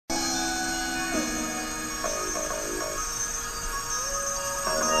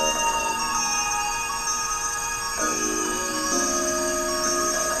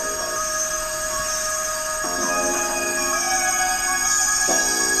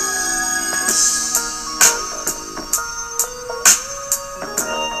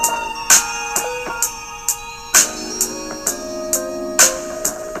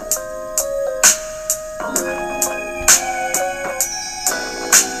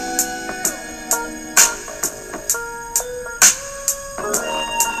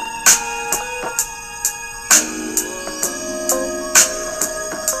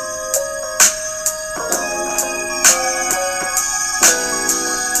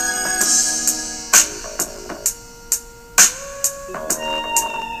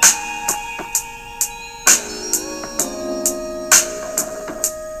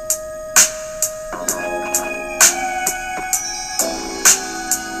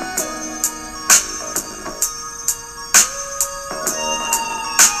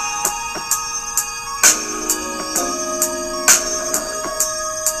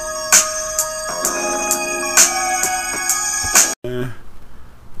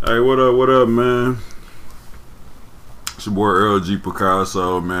Hey, what up, man? It's your boy Earl G.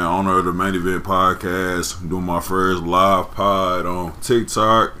 Picasso, man, owner of the Main Event Podcast. I'm doing my first live pod on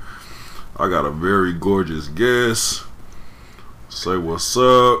TikTok. I got a very gorgeous guest. Say what's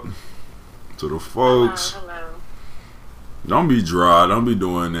up to the folks. Hello. Don't be dry. Don't be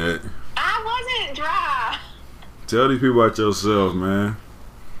doing that. I wasn't dry. Tell these people about yourself, man.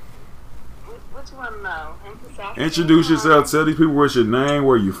 What you want to know? Introduce yourself. Tell these people what's your name,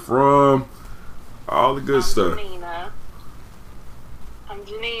 where you from, all the good stuff. I'm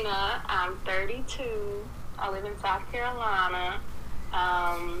Janina. I'm 32. I live in South Carolina.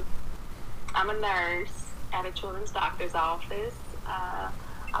 I'm a nurse at a children's doctor's office. I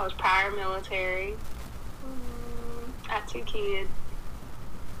was prior military. I have 2 kids.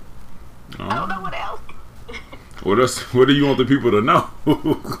 I don't know what else. What do you want the people to know?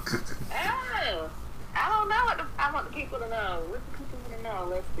 I don't know what I want the people to know. What do people want to know?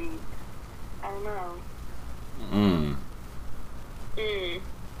 Let's see. I don't know.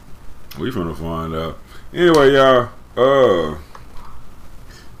 We finna find out. Anyway, y'all.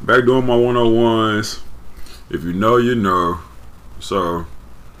 Back doing my 101s. If you know, you know. So,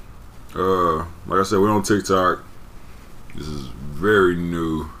 like I said, we're on TikTok. This is very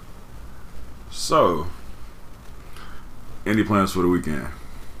new. So, any plans for the weekend?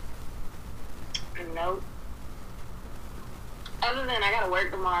 Nope. Other than I gotta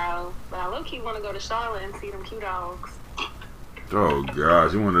work tomorrow, but I low-key want to go to Charlotte and see them Q dogs. Oh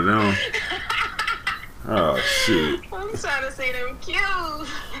gosh, you one of them? Oh shit. I'm trying to see them Q's.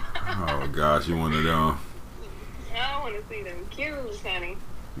 Oh gosh, you one of them? I want to see them Q's, honey.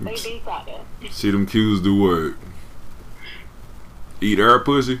 They deep out there. See them Q's do what? Eat air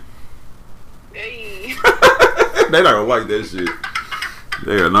pussy? Hey. They not gonna like that shit.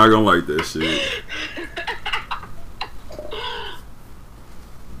 They are not gonna like that shit.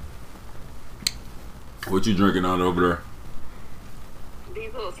 What you drinking on over there?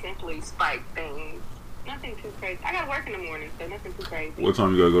 These little Simply Spike things. Nothing too crazy. I gotta work in the morning, so nothing too crazy. What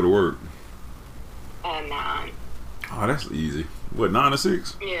time you gotta go to work? 9. Oh, that's easy. What, 9 to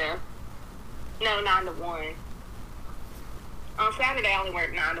 6? Yeah. No, 9 to 1. On Saturday, I only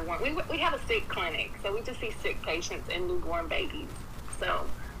work 9 to 1. We have a sick clinic, so we just see sick patients and newborn babies. So.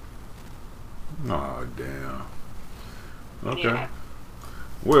 Oh, damn. Okay. Yeah.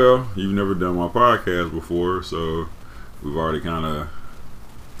 Well, you've never done my podcast before, so we've already kind of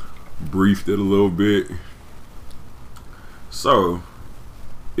briefed it a little bit. So,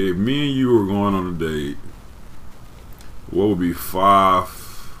 if me and you were going on a date, what would be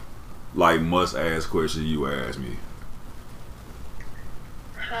 5 must-ask questions you would ask me?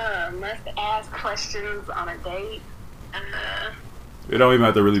 Must ask questions on a date. It don't even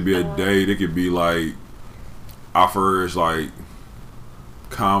have to really be a date. It could be like our first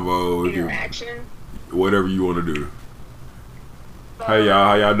convo, interaction. Whatever you want to do. Hey y'all,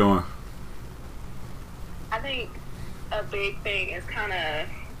 how y'all doing? I think a big thing is kind of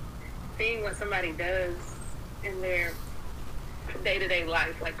seeing what somebody does in their day-to-day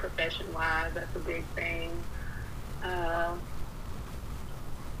life, like profession-wise. That's a big thing.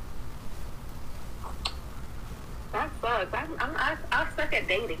 That sucks. I suck at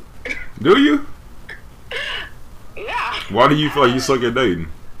dating. Do you? Yeah. Why do you feel like you suck at dating?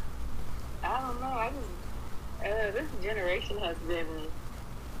 I don't know. This generation has been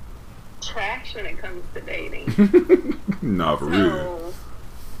trash when it comes to dating. Nah, for real.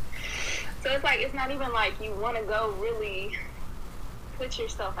 So it's like, it's not even like you want to go really put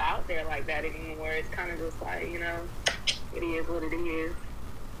yourself out there like that anymore. It's kind of just like, it is what it is,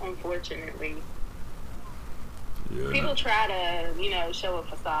 unfortunately. Yeah. People try to, show a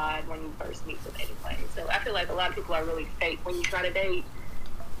facade when you first meet them anyway. So I feel like a lot of people are really fake when you try to date.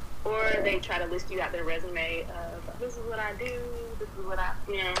 Or they try to list you out their resume of, this is what I do, this is what I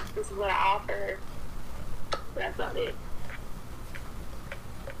offer. That's not it.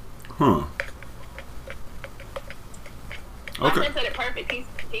 Huh. Okay. My friend said it perfect. He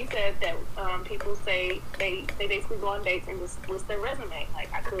said that people say they basically go on dates and just list their resume.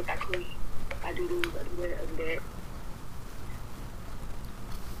 Like, I cook, I clean, I do this, I do that, I do that.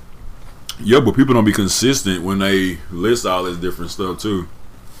 Yeah, but people don't be consistent when they list all this different stuff too.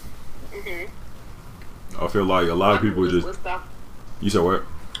 I feel like a lot of people just list off. You said what?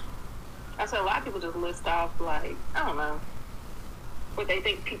 I said a lot of people just list off, like, I don't know, what they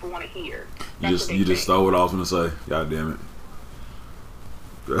think people want to hear. You just stole what I was gonna say. God damn it.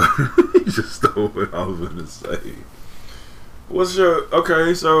 You just stole what I was gonna say. What's your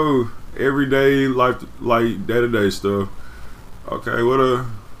so everyday life, like day-to-day stuff. Okay,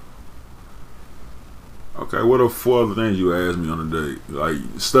 Okay, what are 4 other things you asked me on a date? Like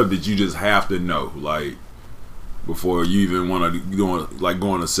stuff that you just have to know, like before you even want to go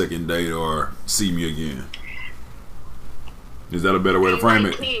on a second date or see me again. Is that a better way to frame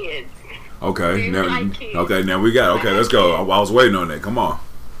it? Kids. Okay, now we got. Okay, let's go. I was waiting on that. Come on.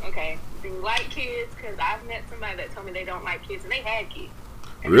 Okay, do you like kids? Because I've met somebody that told me they don't like kids, and they had kids.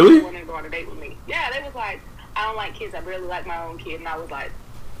 And really? They wanted to go on a date with me. Yeah, they was like, I don't like kids. I barely like my own kid, and I was like,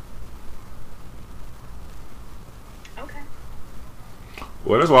 okay.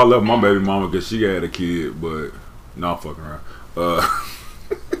 Well, that's why I love my baby mama, because she had a kid, but no, I'm fucking around.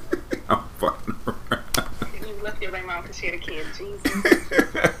 I'm fucking around. You left your baby mama because she had a kid. Jesus.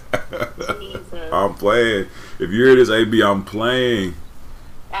 Jesus. I'm playing. If you hear this, AB, I'm playing.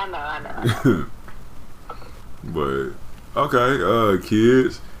 I know. But okay,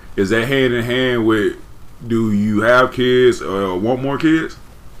 kids. Is that hand in hand with? Do you have kids or want more kids?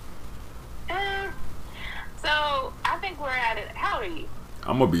 So I think we're at it. How old are you?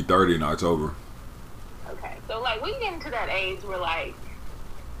 I'm gonna be 30 in October. Okay, so like we get into that age where like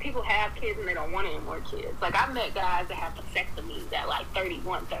people have kids and they don't want any more kids. Like I've met guys that have vasectomies at like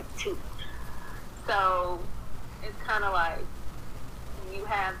 31, 32. So it's kind of like, you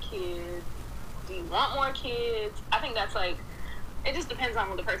have kids. Do you want more kids? I think that's like, it just depends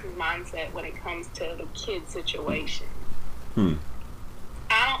on the person's mindset when it comes to the kid situation. I'm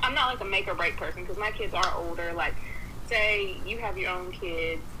not like a make or break person because my kids are older. Like, say you have your own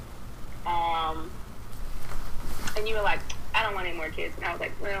kids, and you were like, I don't want any more kids, and I was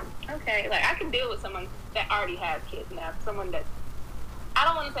like, well, okay. Like, I can deal with someone that already has kids now. Someone that, I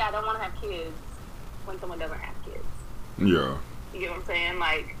don't want to say I don't want to have kids when someone doesn't have kids. Yeah. You get what I'm saying?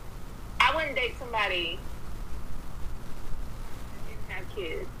 Like, I wouldn't date somebody that didn't have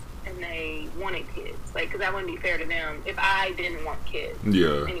kids and they wanted kids. Like, because that wouldn't be fair to them if I didn't want kids.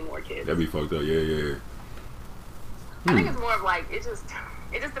 Yeah. Any more kids. That'd be fucked up. Yeah. I think it's more of like, it just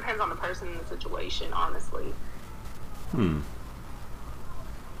depends on the person and the situation, honestly.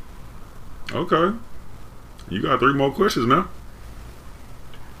 Okay. You got 3 more questions now.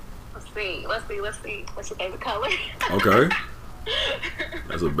 Let's see. What's your favorite color? Okay.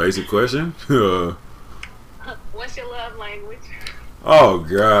 That's a basic question. What's your love language? Oh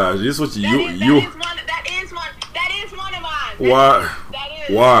gosh, this is what that is one of mine. Why?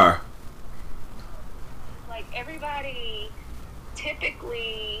 Why? Like, everybody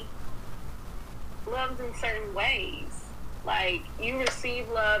typically loves in certain ways. Like, you receive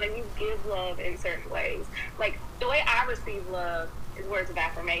love and you give love in certain ways. Like, the way I receive love is words of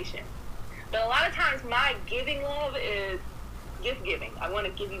affirmation. But a lot of times my giving love is gift giving. I want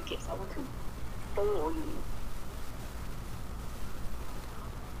to give you gifts. I want to spoil you.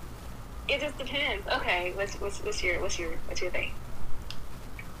 It just depends. Okay, what's your thing?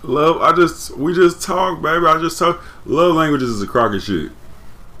 Love. We just talk, baby. Love languages is a crock of shit.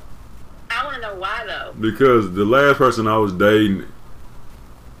 I want to know why though. Because the last person I was dating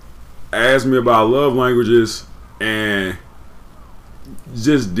asked me about love languages and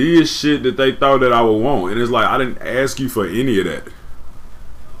just did shit that they thought that I would want, and it's like, I didn't ask you for any of that.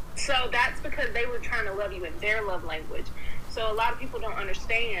 So that's because they were trying to love you in their love language. So a lot of people don't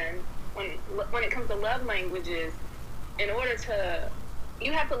understand when it comes to love languages,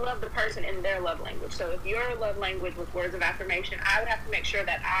 you have to love the person in their love language. So if your love language was words of affirmation, I would have to make sure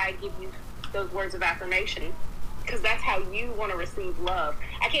that I give you those words of affirmation, because that's how you want to receive love.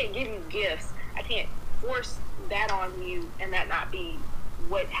 I can't give you gifts. I can't force that on you and that not be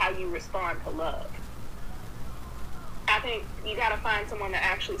how you respond to love. I think you got to find someone that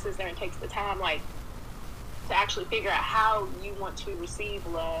actually sits there and takes the time, like, to actually figure out how you want to receive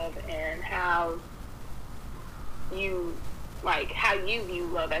love and how you view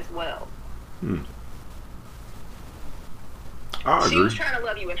love as well. I agree. She was trying to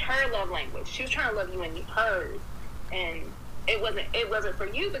love you in her love language. She was trying to love you in hers, and it wasn't for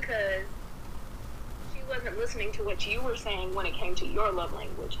you because she wasn't listening to what you were saying when it came to your love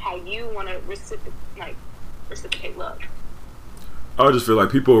language, how you want to reciprocate love. I just feel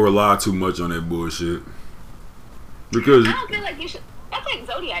like people rely too much on that bullshit. Because I don't feel like you should. That's like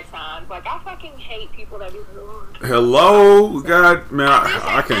zodiac signs. Like, I fucking hate people that do. Hello, God, man,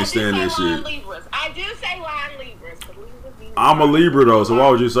 I can't stand that shit. Libras. I do say lying Libras. I'm a Libra though, so why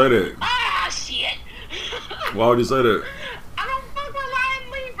would you say that? Ah, shit. Why would you say that? I don't fuck with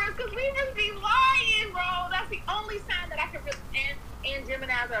lying Libras because Libras be lying, bro. That's the only sign that I can really. And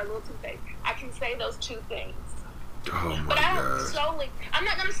Geminis are a little two-faced. I can say those two things. Oh my but God. I'm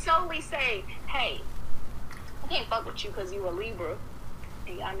not gonna solely say, hey, I can't fuck with you because you a Libra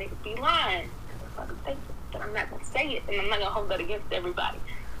and y'all niggas be lying. But I'm not gonna say it, and I'm not gonna hold that against everybody.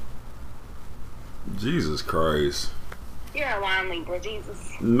 Jesus Christ. You're a lying Libra,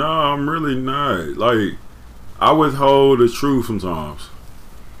 Jesus. No, I'm really not. Like, I withhold the truth sometimes.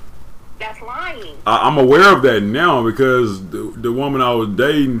 That's lying. I'm aware of that now because the woman I was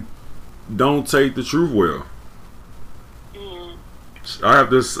dating don't take the truth well. I have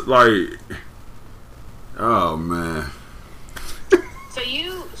this, like, oh man. So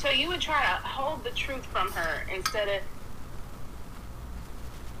you would try to hold the truth from her instead of.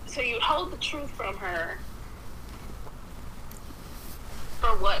 So you hold the truth from her for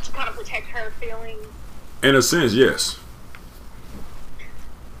what? To kind of protect her feelings. In a sense, yes.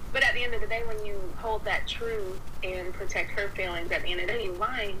 But at the end of the day, when you hold that truth and protect her feelings, at the end of the day, you're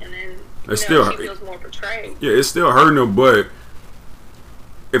lying, and then she feels more betrayed. Yeah, it's still hurting her, but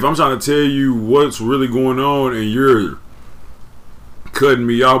if I'm trying to tell you what's really going on and you're cutting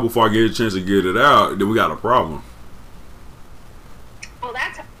me off before I get a chance to get it out, then we got a problem. Well,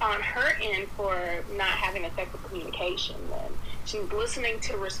 that's on her end for not having effective communication. Then she's listening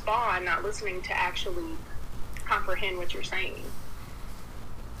to respond, not listening to actually comprehend what you're saying.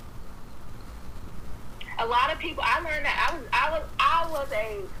 A lot of people, I learned that I was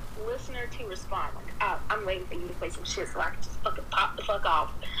a listener to respond. Like, I'm waiting for you to say some shit so I can just fucking pop the fuck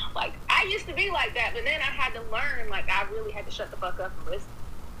off. Like, I used to be like that, but then I had to learn, like, I really had to shut the fuck up and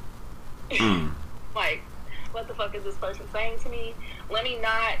listen. Like, what the fuck is this person saying to me? Let me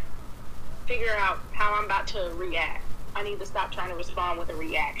not figure out how I'm about to react. I need to stop trying to respond with a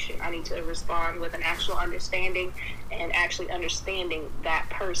reaction. I need to respond with an actual understanding and actually understanding that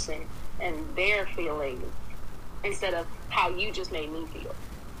person and their feelings instead of how you just made me feel.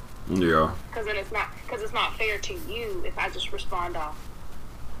 Yeah. Because it's not fair to you if I just respond off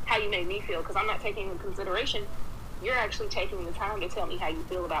how you made me feel, because I'm not taking into consideration you're actually taking the time to tell me how you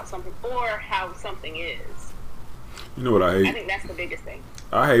feel about something or how something is. You know what I hate? I think that's the biggest thing.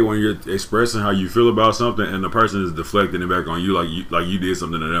 I hate when you're expressing how you feel about something and the person is deflecting it back on you like you did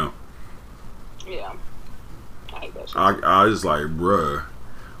something to them. Yeah. I hate that shit. I just like, bruh,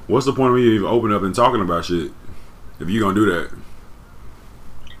 what's the point of me even opening up and talking about shit if you gonna do that?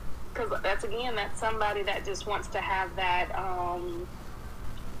 Because that's somebody that just wants to have that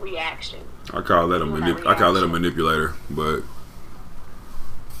reaction. I call that a manipulator, but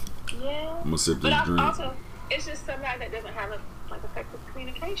yeah. I'm gonna sip this drink. Also, it's just somebody that doesn't have effective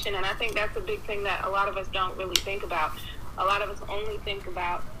communication, and I think that's a big thing that a lot of us don't really think about. A lot of us only think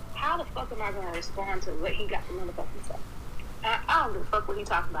about how the fuck am I going to respond to what he got to motherfucking say. I don't give a fuck what he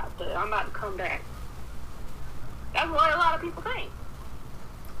talking about, but I'm about to come back. That's what a lot of people think.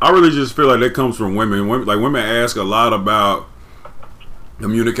 I really just feel like that comes from women. Women ask a lot about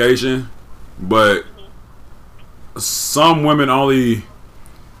communication, but some women only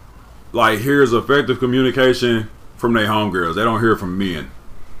hears effective communication from their homegirls. They don't hear it from men.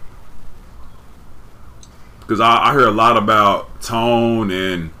 Because I hear a lot about tone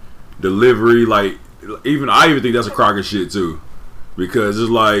and delivery. I even think that's a crock of shit too. Because it's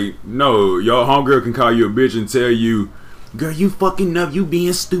like, no, your homegirl can call you a bitch and tell you, girl, you fucking up, you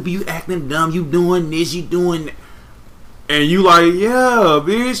being stupid, you acting dumb, you doing this, you doing that. And you like, yeah,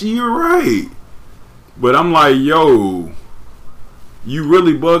 bitch, you're right. But I'm like, yo, you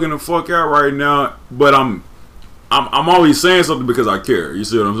really bugging the fuck out right now. But I'm always saying something because I care. You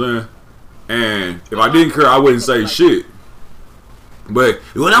see what I'm saying? And if I didn't care, I wouldn't say shit. But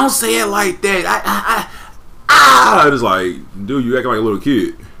well, don't say it like that. It's like, dude, you acting like a little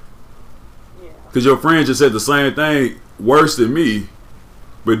kid. Because your friend just said the same thing worse than me.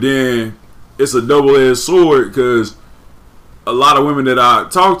 But then it's a double-edged sword because a lot of women that I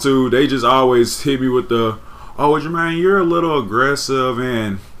talk to, they just always hit me with the, oh, Jermaine, you're a little aggressive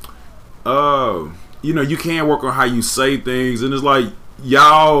and, you can't work on how you say things. And it's like,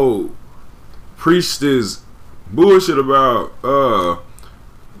 y'all preach this bullshit about,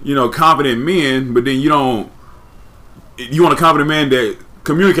 confident men, but then you want a confident man that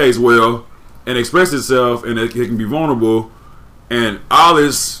communicates well and express itself and it can be vulnerable and all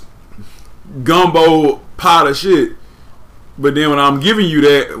this gumbo pot of shit. But then when I'm giving you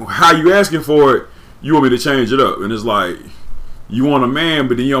that, how you asking for it, you want me to change it up. And it's like, you want a man,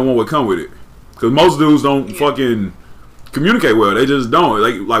 but then you don't want what come with it. Because most dudes don't fucking communicate well. They just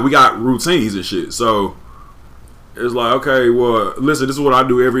don't. Like we got routines and shit. So it's like, okay, well, listen, this is what I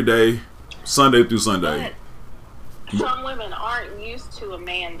do every day, Sunday through Sunday. But some women aren't used to a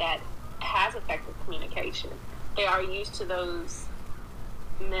man that has effective communication. They are used to those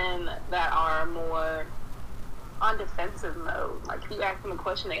men that are more on defensive mode. Like, if you ask them a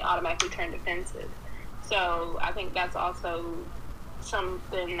question, they automatically turn defensive. So I think that's also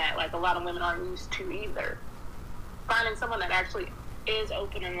something that a lot of women aren't used to either. Finding someone that actually is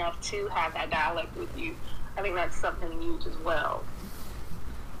open enough to have that dialect with you, I think that's something huge as well.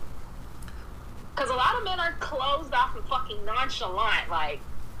 Because a lot of men are closed off and fucking nonchalant. Like,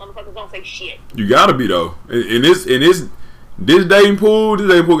 motherfuckers don't say shit. You gotta be though. In this dating pool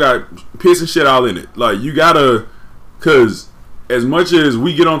got piss and shit all in it. Like you gotta, cause as much as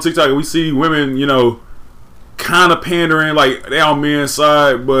we get on TikTok and we see women, you know, kind of pandering, like they on men's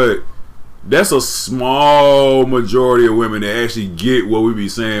side, but that's a small majority of women that actually get what we be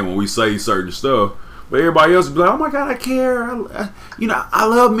saying when we say certain stuff. But everybody else be like, oh my God, I care. I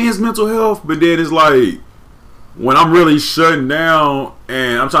love men's mental health. But then it's like, when I'm really shutting down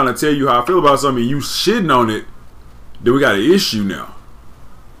and I'm trying to tell you how I feel about something, you shitting on it, then we got an issue now.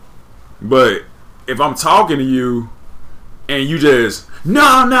 But if I'm talking to you and you just,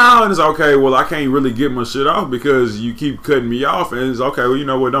 no, and it's okay, well, I can't really get my shit off because you keep cutting me off, and it's okay, well, you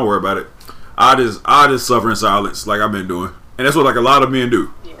know what, don't worry about it. I just suffer in silence like I've been doing. And that's what like a lot of men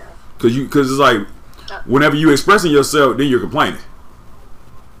do. Yeah. Cause it's like, whenever you expressing yourself, then you're complaining.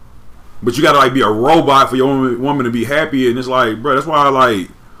 But you gotta like be a robot for your woman to be happy, and it's like, bro, that's why like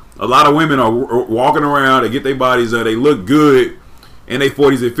a lot of women are walking around, they get their bodies up, they look good in their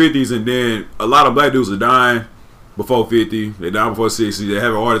 40s and 50s, and then a lot of black dudes are dying before 50, they die before 60, they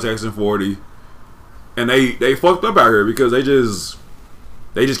have heart attacks in 40, and they fucked up out here because they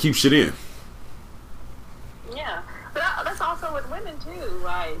just keep shit in. Yeah, but that's also with women too.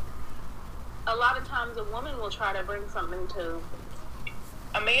 Like, a lot of times a woman will try to bring something to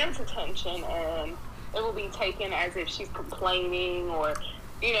a man's attention and it will be taken as if she's complaining, or,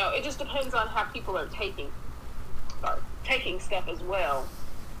 you know, it just depends on how people are taking stuff as well.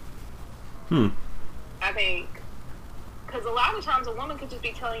 I think, because a lot of times a woman could just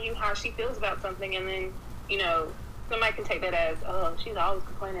be telling you how she feels about something, and then, you know, somebody can take that as, oh, she's always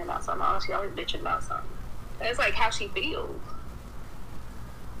complaining about something, oh, she's always bitching about something. It's like how she feels.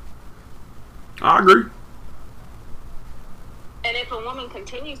 I agree. And if a woman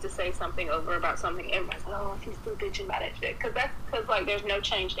continues to say something over about something, everybody's like, oh, she's still bitching about that shit. Because like, there's no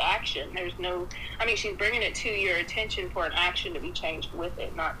change to action. There's no, I mean, she's bringing it to your attention for an action to be changed with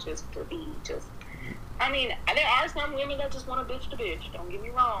it, not just to be just, I mean, there are some women that just want to bitch to bitch. Don't get me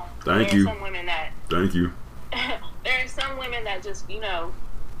wrong. Thank you. There are some women that. Thank you. There are some women that just, you know,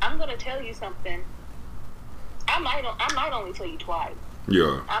 I'm going to tell you something. I might only tell you twice.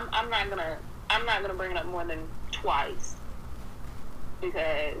 Yeah. I'm not gonna bring it up more than twice,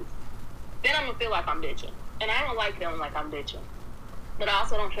 because then I'm gonna feel like I'm bitching, and I don't like feeling like I'm bitching. But I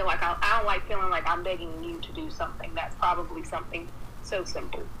also don't feel like I don't like feeling like I'm begging you to do something that's probably something so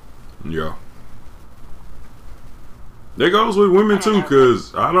simple. Yeah. That goes with women too,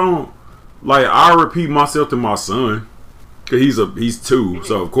 because I don't like, I repeat myself to my son, because he's 2,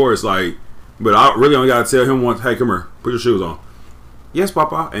 so of course, like, but I really only gotta tell him once, hey, come here, put your shoes on. Yes,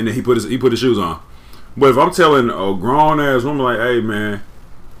 Papa. And then he put his shoes on. But if I'm telling a grown ass woman like, hey man,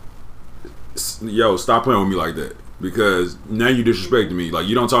 yo, stop playing with me like that, because now you disrespecting me. Like,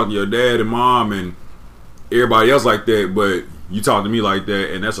 you don't talk to your dad and mom and everybody else like that, but you talk to me like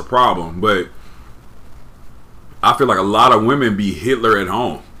that, and that's a problem. But I feel like a lot of women be Hitler at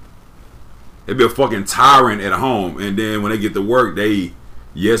home. They be a fucking tyrant at home, and then when they get to work, they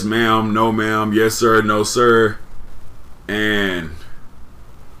yes ma'am, no ma'am, yes sir, no sir. And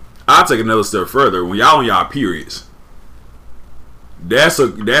I'll take another step further. When y'all on y'all periods, that's a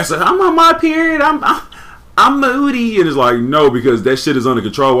I'm on my period, I'm moody, and it's like, no, because that shit is under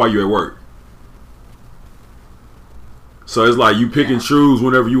control while you're at work. So it's like you pick and choose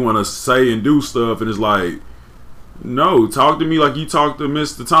whenever you want to say and do stuff, and it's like, no, talk to me like you talk to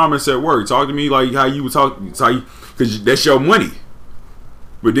Mr. Thomas at work. Talk to me like how you would talk, because that's your money.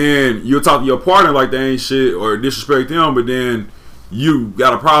 But then you'll talk to your partner like they ain't shit or disrespect them, but then you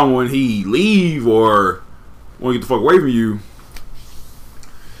got a problem when he leave or want to get the fuck away from you.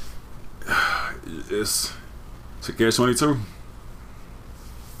 It's a catch-22.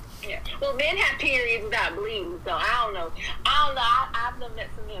 Yeah. Well, men have periods without bleeding, so I don't know. I've never met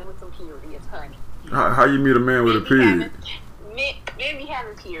some men with some periods, honey. How you meet a man with a period? Men be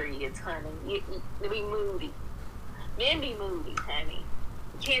having periods, honey. They be moody. Men be moody, honey.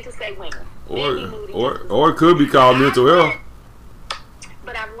 You can't just say women. Men be moody. Or it could be called mental health.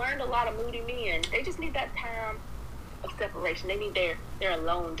 But I've learned a lot of moody men, they just need that time of separation. They need their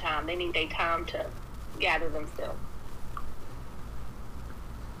alone time. They need their time to gather themselves.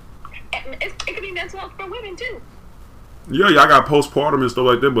 It could be mental health for women too. Yeah, y'all got postpartum and stuff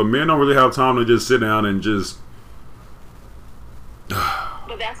like that, but men don't really have time to just sit down and just.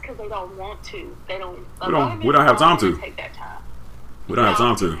 But that's because they don't want to. They don't. We don't have time to. Take that time. We don't have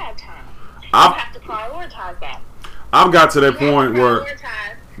time to. You have time. You have to prioritize that. I've got to that You point where.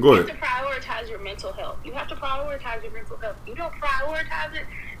 Go You ahead. have to prioritize your mental health. You have to prioritize your mental health. If you don't prioritize it,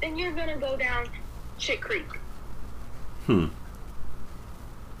 then you're gonna go down shit creek. Hmm.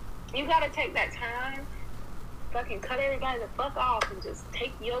 You gotta take that time, fucking cut everybody the fuck off, and just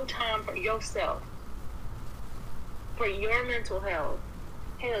take your time for yourself, for your mental health.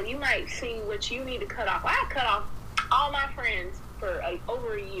 Hell, you might see what you need to cut off. I cut off all my friends for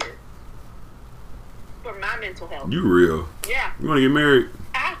over a year for my mental health. You real? Yeah. You want to get married?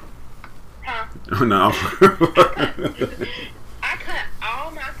 No. I cut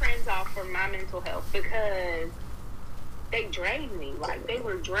all my friends off for my mental health because they drained me. Like, they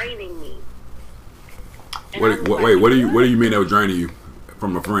were draining me. And Wait, what do you mean they were draining you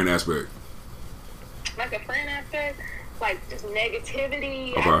from a friend aspect? Like a friend aspect, like just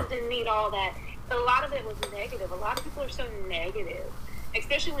negativity. Okay. I just didn't need all that. A lot of it was negative. A lot of people are so negative,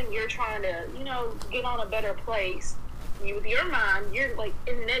 especially when you're trying to, get on a better place. With your mind, you're like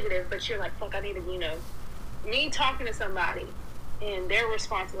in negative, but you're like, fuck, I need to, me talking to somebody and their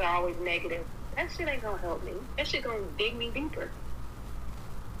responses are always negative. That shit ain't gonna help me. That shit gonna dig me deeper.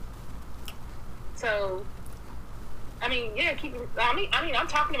 So, I mean, yeah, I'm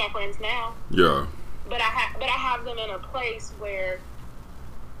talking to my friends now. Yeah. But I have them in a place where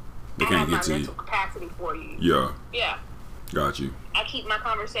they can't get to you. Mental capacity for you. Yeah. Yeah. Got you. I keep my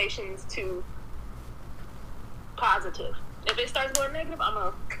conversations to positive. If it starts going negative,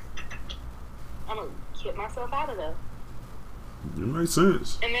 I'm gonna get myself out of there. It makes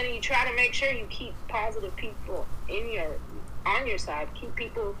sense. And then you try to make sure you keep positive people on your side. Keep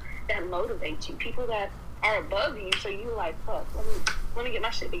people that motivate you, people that are above you. So you like, fuck, let me get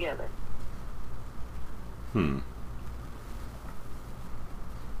my shit together.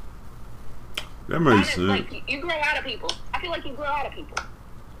 That makes sense. Like you grow out of people. I feel like you grow out of people.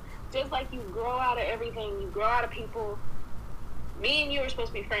 Just like you grow out of everything, you grow out of people. Me and you were supposed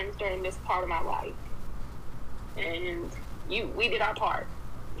to be friends during this part of my life. And we did our part.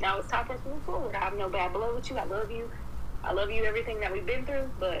 Now it's time for us to move forward. I have no bad blood with you. I love you. I love you, everything that we've been through,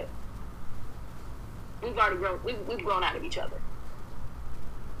 but we've already grown out of each other.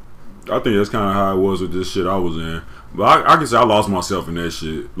 I think that's kind of how it was with this shit I was in. But I can say I lost myself in that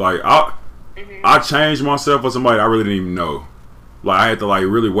shit. Like, I changed myself for somebody I really didn't even know. Like, I had to, like,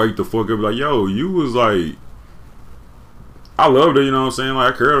 really wake the fuck up. Like, yo, you was, like... I loved her, you know what I'm saying?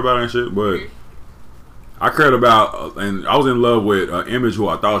 Like, I cared about her and shit, but... I cared about... and I was in love with an image who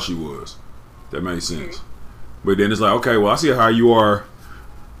I thought she was. That made sense. But then it's like, okay, well, I see how you are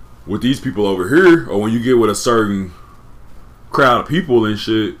with these people over here. Or when you get with a certain crowd of people and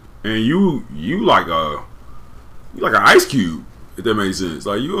shit, and you like an ice cube, if that makes sense.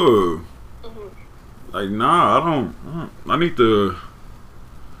 Like, you like, nah, I need to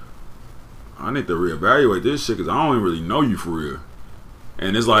reevaluate this shit because I don't even really know you for real.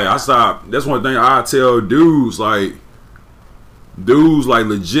 And it's like, that's one thing I tell dudes like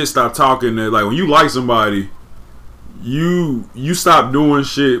legit stop talking to, like, when you like somebody, you stop doing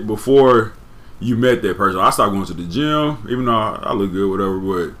shit before you met that person. I stopped going to the gym, even though I look good, whatever,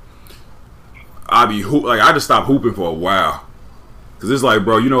 but I just stopped hooping for a while. Cause it's like,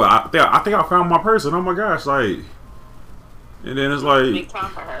 bro, I think I found my person. Oh my gosh, like, and then it's like, big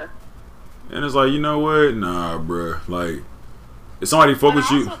time for her. And it's like, you know what? Nah, bro. Like, if somebody fuck with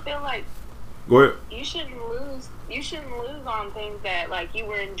you, I also feel like, go ahead. You shouldn't lose on things that, like, you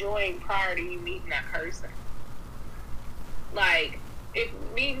were enjoying prior to you meeting that person. Like, if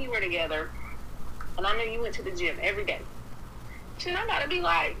me and you were together, and I know you went to the gym every day, shit, I'm about to be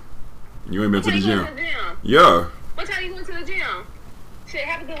like, you ain't been to the gym. Yeah. What time you went to the gym? Shit,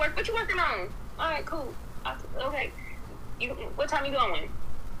 have a good work. What you working on? All right, cool. Okay. What time you going?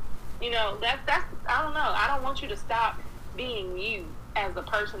 That's I don't know. I don't want you to stop being you as the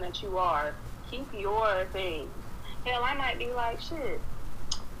person that you are. Keep your thing. Hell, I might be like, shit,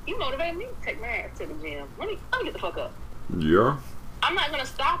 you motivate me to take my ass to the gym. Let me get the fuck up. Yeah. I'm not gonna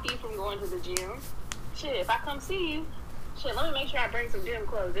stop you from going to the gym. Shit, if I come see you, shit, let me make sure I bring some gym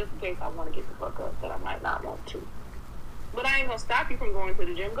clothes just in case I want to get the fuck up that I might not want to. But I ain't gonna stop you from going to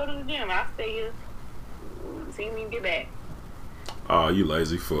the gym. Go to the gym. I'll stay here. See when you get back. Oh, you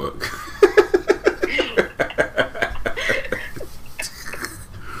lazy fuck.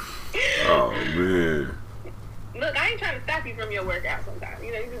 Oh, man. Look, I ain't trying to stop you from your workout sometimes.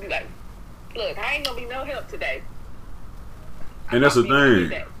 You can be like, look, I ain't gonna be no help today. And that's the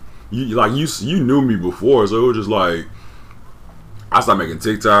thing. You knew me before, so it was just like, I started making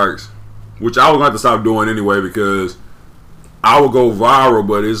TikToks, which I was going to have to stop doing anyway because I would go viral,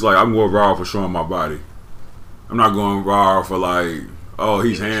 but it's like I'm going viral for showing my body. I'm not going viral for like, oh,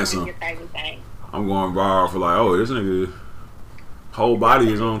 he's handsome. I'm going viral for like, oh, this nigga whole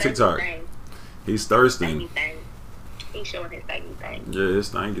body is on Thirsty TikTok. thing. He's thirsty. Thangy thing. He's showing his thangy thing. Yeah, his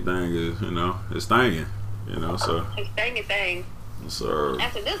stanky thing is, it's thanging. So. His thangy thing. So.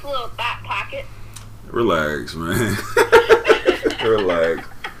 After this little thought pocket. Relax, man. Relax.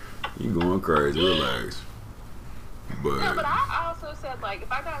 You going crazy. Relax. No, but I also said, like,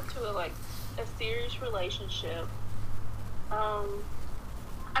 if I got into a serious relationship, I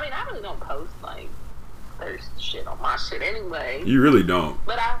mean, I really don't post, like, thirst shit on my shit anyway. You really don't.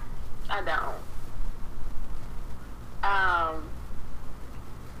 But I don't.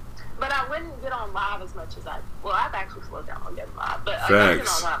 But I wouldn't get on live as much as I've actually slowed down on getting live, but I get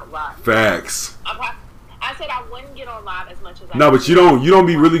on live a lot. Facts. I said I wouldn't get on live as much as I No, but you don't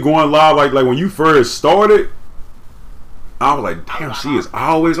be really going live like when you first started. I was like, damn, she is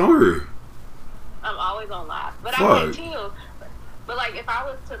always on her. I'm always on live, but I would too. But like, if I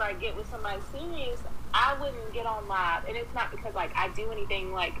was to like get with somebody serious, I wouldn't get on live, and it's not because like I do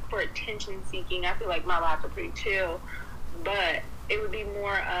anything like for attention seeking. I feel like my lives are pretty chill, but it would be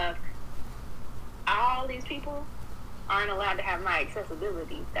more of all these people aren't allowed to have my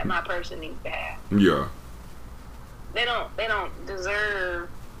accessibility that my person needs to have. Yeah. They don't deserve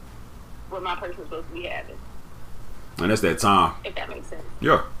what my person's supposed to be having. And that's that time. If that makes sense.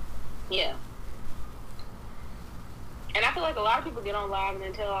 Yeah. Yeah. And I feel like a lot of people get on live and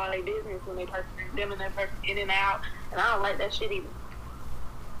then tell all their business when they them and their person in and out, and I don't like that shit either.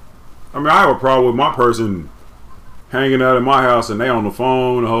 I mean, I have a problem with my person hanging out at my house and they on the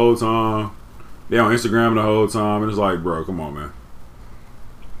phone the whole time. They on Instagram the whole time, and it's like, bro, come on, man.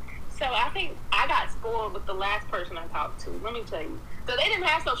 So I think I got spoiled with the last person I talked to. Let me tell you. So they didn't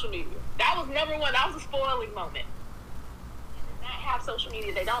have social media. That was number one. That was a spoiling moment. They did not have social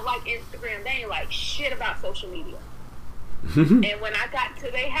media. They don't like Instagram. They ain't like shit about social media. And when I got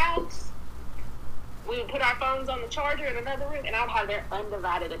to their house, we would put our phones on the charger in another room, and I would have their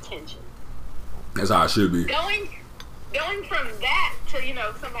undivided attention. That's how it should be. Going from that to,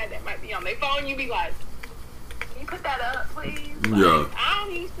 somebody that might be on their phone, you be like, can you put that up, please? Like, Yeah. I'm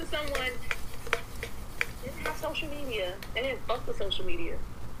used to someone didn't have social media. They didn't fuck with social media.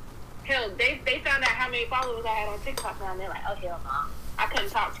 Hell, they found out how many followers I had on TikTok now, and they're like, oh, hell no. I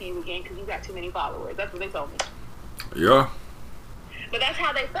couldn't talk to you again because you got too many followers. That's what they told me. Yeah. But that's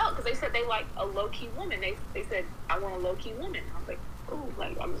how they felt, because they said they like a low-key woman. They said, I want a low-key woman. I was like, ooh,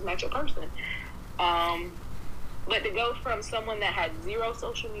 like, I'm just not your person. But to go from someone that had zero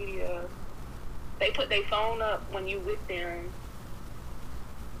social media, they put their phone up when you with them.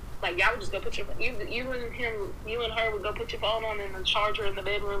 Like, y'all would just go put you and her would go put your phone on in the charger in the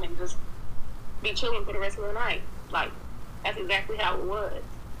bedroom and just be chilling for the rest of the night. Like, that's exactly how it was.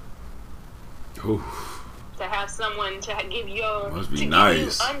 Ooh. To have someone to give your Must be to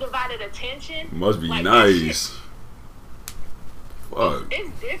nice. give you undivided attention. Must be like, nice. Fuck.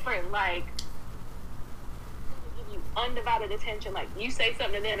 It's different. Like, give you undivided attention. Like, you say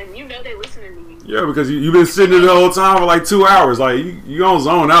something to them, and they're listening to you. Yeah, because you've been sitting there the whole time for like 2 hours. Like you don't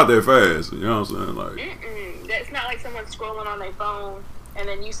zone out that fast. You know what I'm saying? Like, that's not like someone scrolling on their phone, and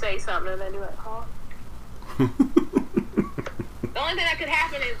then you say something, and then they're like, huh? The only thing that could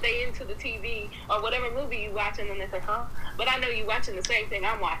happen is they into the TV or whatever movie you watching, and they say, huh? But I know you watching the same thing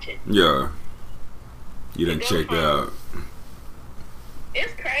I'm watching. Yeah. You done checked out.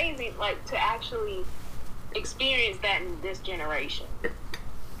 It's crazy, like, to actually experience that in this generation.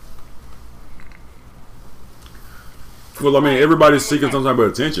 Well, I mean, everybody's seeking some type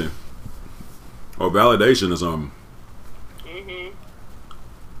of attention or validation or something. Mm-hmm.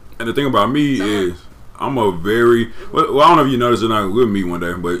 And the thing about me is, I'm a very well, I don't know if you noticed it or not. We'll meet one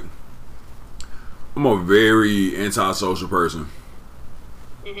day, but I'm a very antisocial person.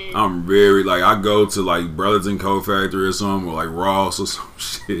 Mm-hmm. I'm very like, I go to like Burlington Coat Factory or something, or like Ross or some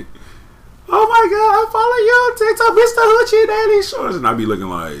shit. Oh my god, I follow you on TikTok, Mr. Hoochie Daddy Shorts, and I be looking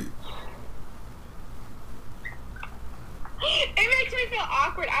like. It makes me feel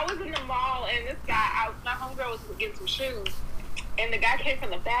awkward. I was in the mall and this guy, my homegirl was getting some shoes, and the guy came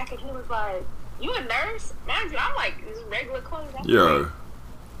from the back and he was like, "You a nurse?" Mind you, I'm like, just regular clothes. Yeah.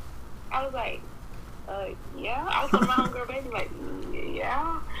 I was like, yeah. I was with my homegirl baby, like,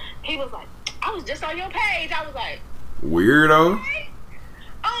 yeah. He was like, I was just on your page. I was like, weirdo. What?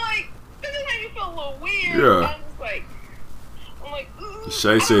 I'm like, this just made me feel a little weird. Yeah. I'm like,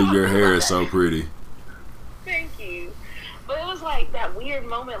 Shay said your hair is so pretty. Thank you. But it was like that weird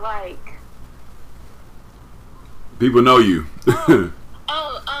moment, like, people know you.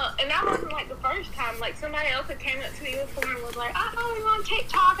 And that wasn't like the first time. Like, somebody else had came up to me before and was like, I follow you on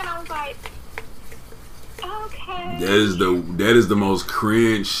TikTok, and I was like, okay. That is the most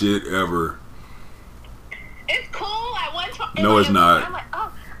cringe shit ever. No, it's not. I'm like,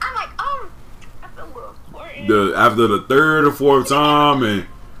 oh. I feel a little important. After the third or fourth time, and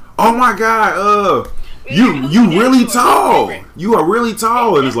oh my God, you really tall. You are really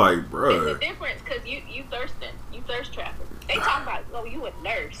tall, and it's like, bruh. It's a difference because you thirsting. You thirst trapping. They talk about, oh, you a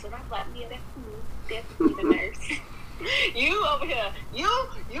nurse, and I'm like, yeah, that's me. Definitely the nurse. You over here, you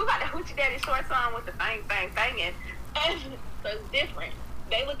got the hoochie daddy shorts on with the thing, and so it's different.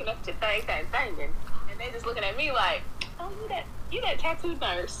 They looking up to thing, and they just looking at me like, oh, you that tattooed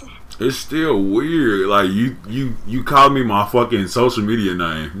nurse. It's still weird. Like you called me my fucking social media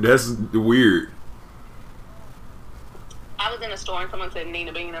name. That's weird. I was in a store and someone said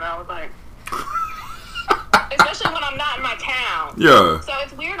Nina Bean, and I was like, especially when I'm not in my town. Yeah. So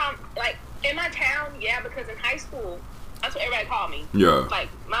it's weird. I'm like in my town, yeah, because in high school, that's what everybody called me. Yeah. Like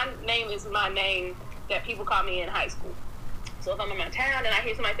my name is my name that people call me in high school. So if I'm in my town and I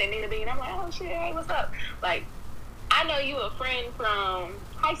hear somebody say Nina Bean, I'm like, oh shit, hey, what's up? Like, I know you a friend from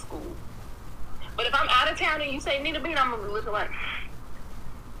high school. But if I'm out of town and you say Nina Bean, I'm gonna be looking like,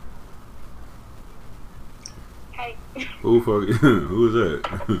 hey. Who is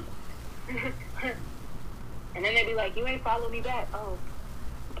that? And then they be like, you ain't follow me back. Oh,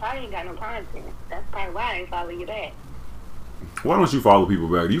 you probably ain't got no content. That's probably why I ain't follow you back. Why don't you follow people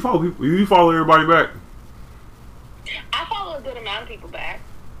back? Do you follow people? You follow everybody back? I follow a good amount of people back.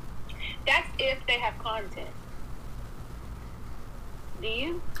 That's if they have content. Do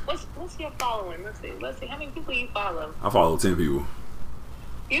you? What's your following? Let's see. How many people you follow? I follow 10 people.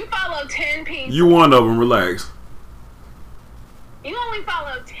 You follow 10 people. You one of them. Relax. You only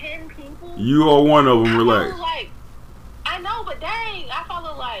follow 10 people. You are one of them. Relax. I know, but dang, I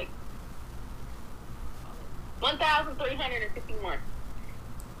follow like 1,351.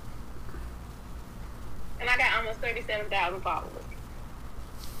 And I got almost 37,000 followers.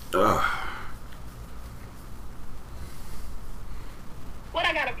 What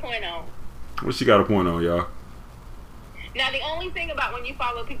I got a point on? What she got a point on, y'all? Now, the only thing about when you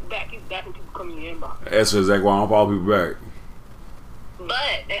follow people back, that's when people come in your inbox. That's exactly why I don't follow people back.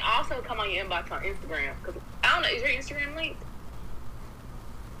 But they also come on your inbox on Instagram. Cause I don't know, is your Instagram linked?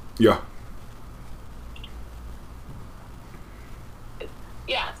 Yeah.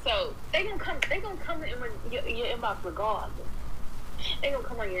 Yeah, so they gonna come in your inbox regardless. They gonna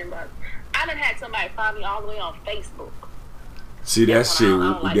come on your inbox. I done had somebody find me all the way on Facebook. See, that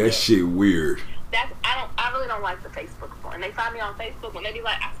shit weird. I really don't like the Facebook one. And they find me on Facebook when they be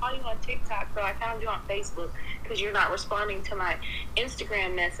like, I saw you on TikTok, so I found you on Facebook because you're not responding to my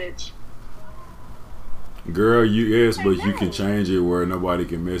Instagram message. Girl, yes, but you can change it where nobody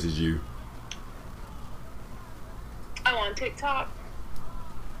can message you. Oh, on TikTok?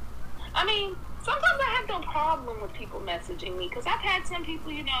 I mean, sometimes I have no problem with people messaging me because I've had some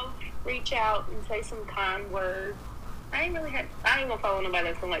people, reach out and say some kind words. I ain't gonna follow nobody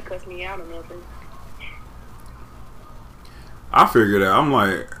that's gonna cuss me out or nothing. I figured out. I'm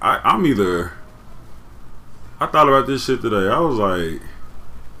like, I thought about this shit today. I was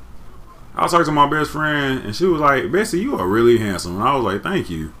talking to my best friend, and she was like, Bessie, you are really handsome. And I was like, thank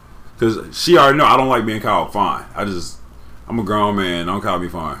you. Because she already know I don't like being called fine. I'm a grown man. Don't call me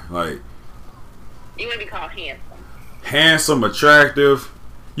fine. Like, you want to be called handsome. Handsome, attractive.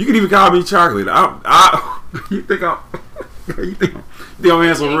 You can even call me chocolate. You think I'm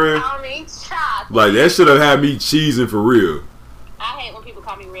handsome for real? Call me chocolate. Like, that should have had me cheesing for real. I hate when people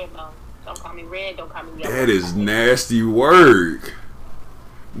call me red bone. Don't call me red. Don't call me yellow. That is nasty work.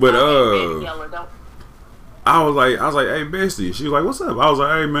 But yellow, don't. I was like, hey bestie. She was like, what's up? I was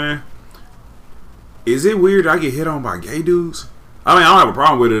like, hey man, is it weird that I get hit on by gay dudes? I mean, I don't have a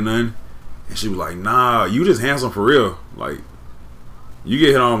problem with it or nothing. And she was like, nah, you just handsome for real. Like, you get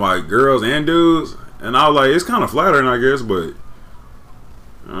hit on by girls and dudes. And I was like, it's kind of flattering, I guess, but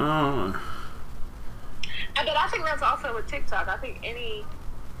But I think that's also with TikTok. I think any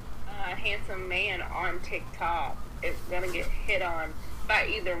handsome man on TikTok is gonna get hit on by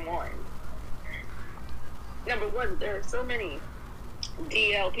either one. Number one, there are so many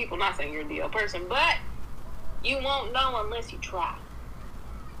DL people. Not saying you're a DL person, but you won't know unless you try.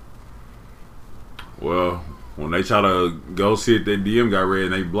 Well, when they try to go see if their DM got read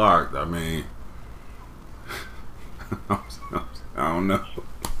and they blocked, I mean, I don't know.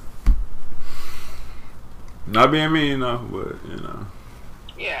 Not being mean, but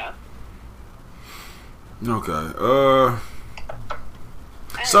Yeah. Okay.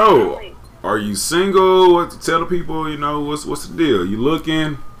 So, are you single? What to tell the people? What's the deal? You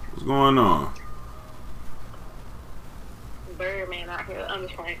looking? What's going on? Birdman out here. I'm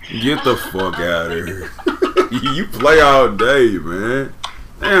just playing. Get the fuck out of here. You play all day, man.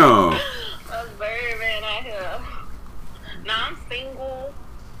 Damn. Birdman out here.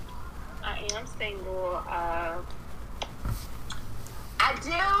 I'm single. I do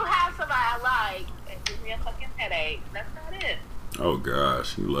have somebody I like. It gives me a fucking headache. That's not it. Oh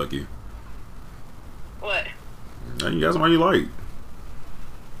gosh, you lucky. What? Now you got somebody you like.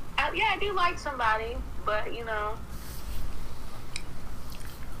 Yeah, I do like somebody, but you know.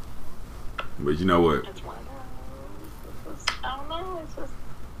 But you know what? It's one of those. It's just, I don't know. It's just.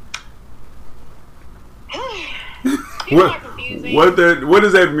 People are confusing. What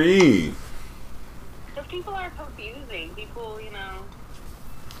does that mean? Because people are confusing. People, you know.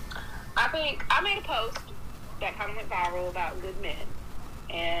 I think I made a post that kind of went viral about good men,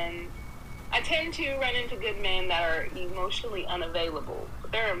 and I tend to run into good men that are emotionally unavailable.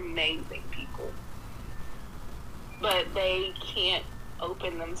 They're amazing people, but they can't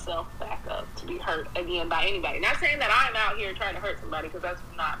open themselves back up to be hurt again by anybody. Not saying that I'm out here trying to hurt somebody, because that's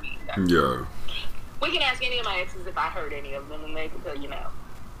not me. Yeah. We can ask any of my exes if I hurt any of them, and they can tell you no.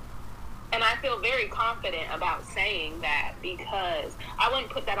 And I feel very confident about saying that, because I wouldn't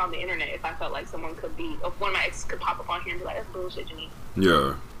put that on the internet if I felt like someone could be, if one of my exes could pop up on here and be like, that's bullshit, Janine.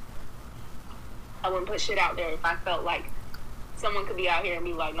 Yeah. I wouldn't put shit out there if I felt like someone could be out here and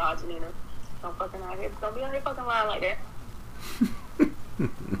be like, nah, Janina, don't fucking out here. Don't be out here fucking lying like that. But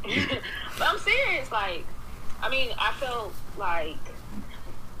I'm serious. Like, I mean, I felt like,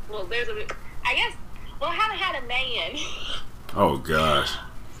 well, I haven't had a man. Oh gosh.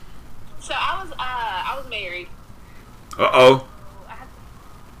 So I was married. Uh-oh.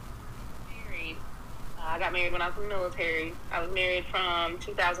 I got married when I was in the military. I was married from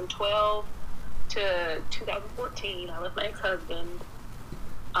 2012 to 2014. I left my ex-husband.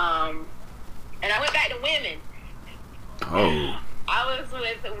 And I went back to women. Oh. I was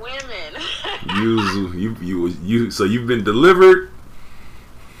with the women. So you've been delivered.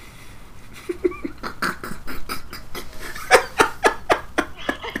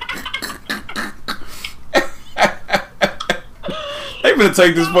 They better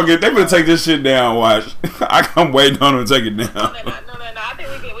take this shit down. Watch. I'm waiting on them to take it down. No. I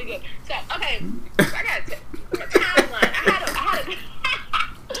think we good. So, okay. I got a timeline.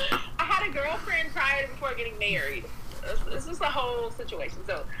 I had a girlfriend prior to before getting married. This was the whole situation.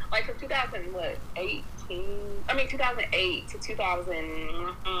 So, like from 2008 to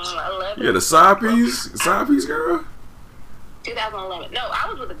 2011. Yeah, the side piece girl. 2011. No,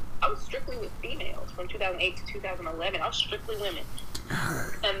 I was strictly with females from 2008 to 2011. I was strictly women.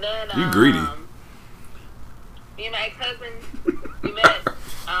 And then you greedy. Me and my ex-husband, we met.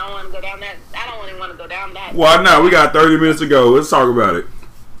 I don't want to go down that. I don't even want to go down that. Why not? We got 30 minutes to go. Let's talk about it.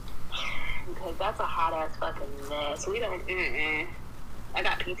 Because that's a hot ass fucking mess. We don't. I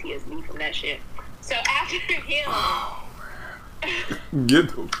got PTSD from that shit. So after him, oh, man. Get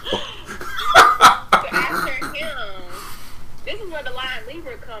the fuck. So after him, this is where the Lion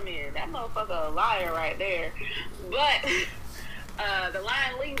Libra come in. That motherfucker a liar right there. But the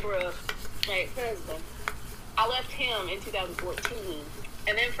Lion Libra, my ex-husband, I left him in 2014.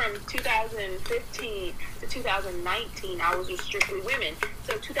 And then from 2015 to 2019, I was with strictly women.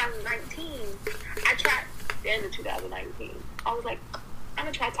 So 2019, I tried, the end of 2019, I was like, I'm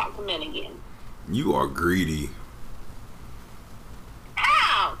going to try to talk to men again. You are greedy.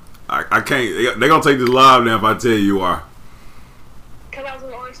 How? I can't. They're going to take this live now if I tell you are. Because I was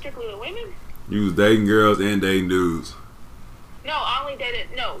only strictly with women? You was dating girls and dating dudes. No, I only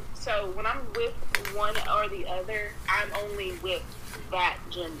dated, no. So when I'm with one or the other, I'm only with that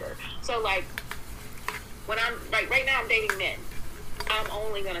gender. So like, when I'm, like right now I'm dating men. I'm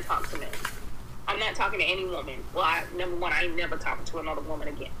only going to talk to men. I'm not talking to any woman. Well, number one, I ain't never talking to another woman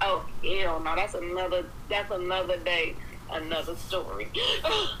again. Oh, hell no, that's another day, another story.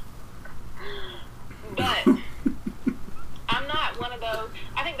 But I'm not one of those.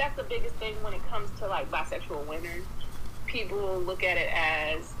 I think that's the biggest thing when it comes to like bisexual women. People look at it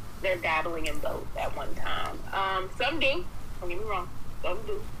as they're dabbling in both at one time. Some do. Don't get me wrong. Some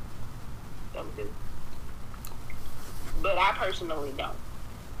do. But I personally don't.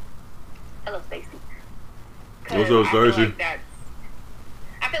 Hello, Stacey. What's up, Stacey?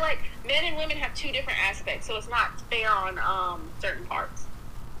 I feel like men and women have two different aspects, so it's not fair on certain parts.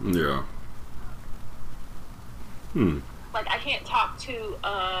 Yeah. Like, I can't talk to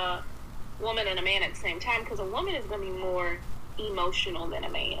a woman and a man at the same time, because a woman is going to be more emotional than a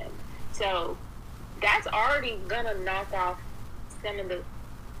man. So that's already going to knock off some of the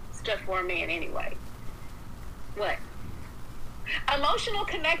stuff for a man anyway. What? Emotional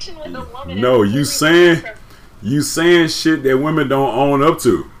connection with a woman. No, you saying shit that women don't own up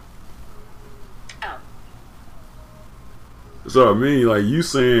to. Oh. So I mean, like, you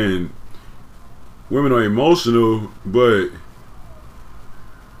saying women are emotional, but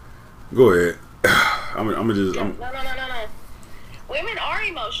Go ahead. I'm just. No, no, no, no, no, no. Women are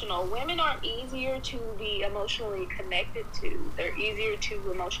emotional. Women are easier to be emotionally connected to. They're easier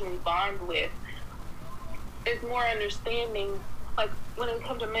to emotionally bond with. There's more understanding. Like when it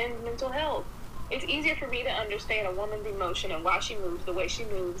comes to men's mental health, it's easier for me to understand a woman's emotion and why she moves the way she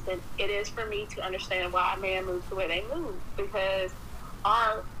moves than it is for me to understand why a man moves the way they move, because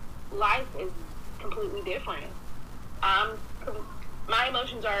our life is completely different. My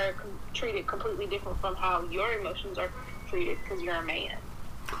emotions are treated completely different from how your emotions are treated because you're a man.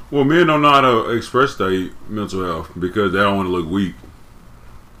 Well, men don't know how to express their mental health because they don't want to look weak.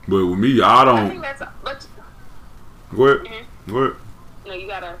 But with me, I don't. I think that's. But, Go ahead. mm-hmm. Go ahead. No, you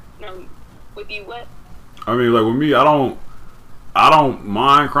gotta. No, with you what? I mean, like with me, I don't. I don't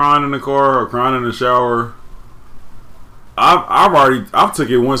mind crying in the car or crying in the shower. I've took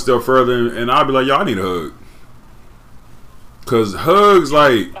it one step further and I'll be like, yo, I need a hug. Cause hugs,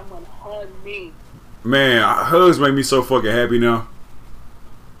 like, Someone hug me. man, hugs make me so fucking happy now.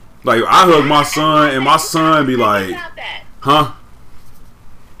 Like I hug my son and my son be like, huh?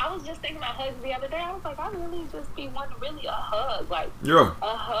 I was just thinking about hugs the other day. I was like, I really just be wanting really a hug. Like, Yeah,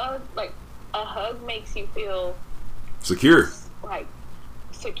 a hug makes you feel secure. like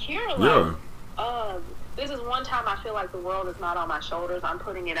secure. Yeah. Like, this is one time I feel like the world is not on my shoulders. I'm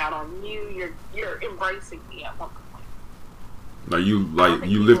putting it out on you. You're embracing me at one point. Like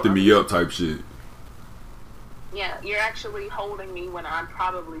you lifted me up type shit. Yeah, you're actually holding me when I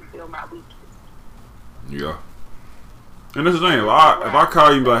probably feel my weakest. Yeah. And that's the thing. If I call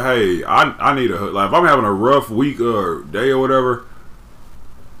you and be like, hey, I need a hug. Like if I'm having a rough week or day or whatever,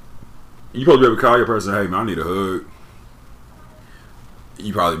 you supposed to be able to call your person, hey man, I need a hug.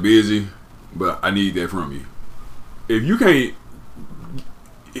 You probably busy, but I need that from you. If you can't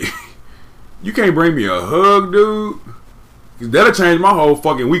you can't bring me a hug, dude, that'll change my whole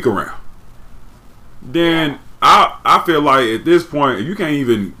fucking week around. Then I feel like at this point, if you can't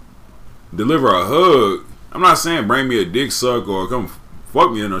even deliver a hug, I'm not saying bring me a dick suck or come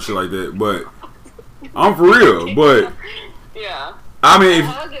fuck me or no shit like that, but I'm for real. But yeah, I mean,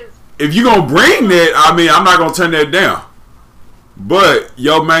 if you gonna bring that, I mean, I'm not gonna turn that down. But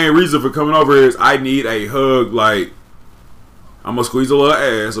your main reason for coming over is I need a hug. Like I'm gonna squeeze a little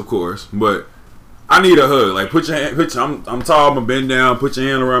ass, of course, but I need a hug. Like put your hand, I'm tall, I'm gonna bend down, put your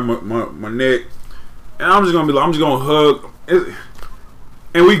hand around my neck, and I'm just gonna hug,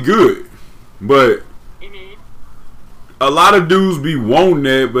 and we good. But a lot of dudes be wanting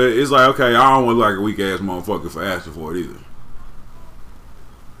that, but it's like, okay, I don't want like a weak ass motherfucker for asking for it either,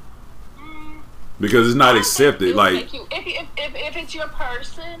 because it's not accepted. Like if it's your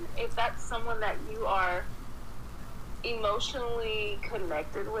person, if that's someone that you are emotionally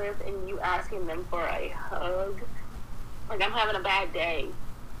connected with, and you asking them for a hug, like I'm having a bad day,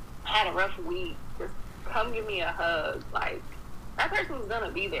 I had a rough week, just come give me a hug. Like that person's gonna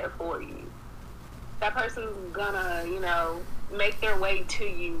be there for you. That person's gonna, make their way to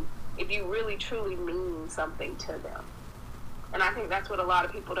you if you really truly mean something to them. And I think that's what a lot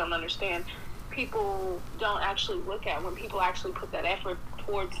of people don't understand. People don't actually look at when people actually put that effort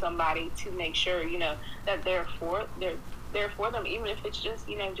towards somebody to make sure, that they're for them, even if it's just,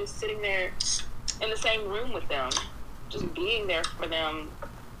 just sitting there in the same room with them. Just being there for them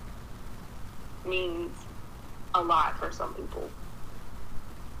means a lot for some people.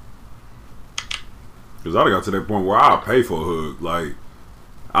 Cause I got to that point where I'll pay for a hug. Like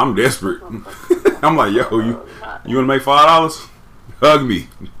I'm desperate. I'm like, yo, you wanna make $5? Hug me.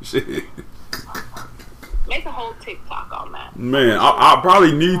 Shit. Make a whole TikTok on that. Man, I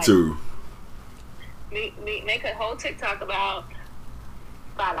probably need to. Make a whole TikTok about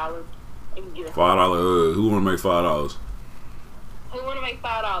 $5 and get a $5 hug. Who wanna make $5? Who wanna make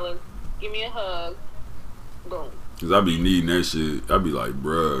 $5? Give me a hug. Boom. Cause I be needing that shit. I be like,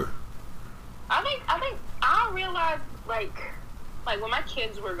 bruh. I think I realized like when my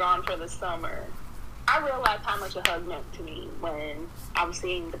kids were gone for the summer, I realized how much a hug meant to me when I was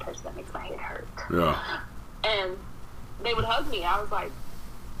seeing the person that makes my head hurt. Yeah. And they would hug me. I was like,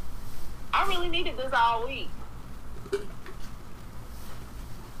 I really needed this all week.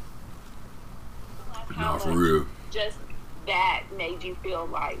 Nah, for real. Just that made you feel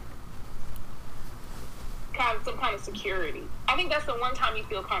like some kind of security. I think that's the one time you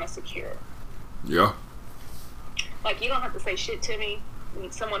feel kind of secure. Yeah. Like, you don't have to say shit to me.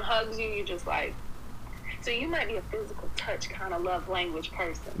 When someone hugs you, you're just like... So you might be a physical touch kind of love language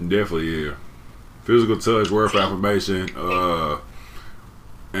person. Definitely, yeah. Physical touch, word of affirmation,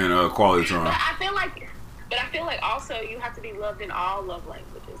 and quality time. But I feel like also you have to be loved in all love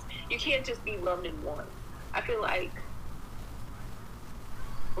languages. You can't just be loved in one. I feel like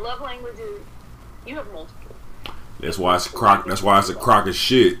love languages. You have multiple. That's why it's a crock. That's why it's a crock of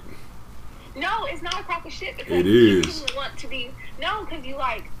shit. No, it's not a crock of shit. Because It is. You want to be because you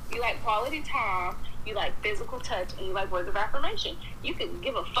like quality time. You like physical touch, and you like words of affirmation. You can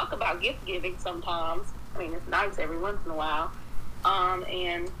give a fuck about gift giving sometimes. I mean, it's nice every once in a while.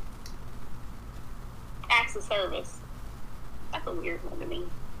 And acts of service. That's a weird one to me.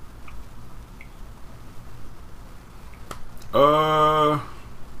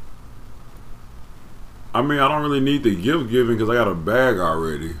 I mean, I don't really need the gift giving because I got a bag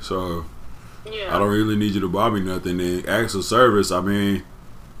already. So Yeah. I don't really need you to buy me nothing. And acts of service, I mean,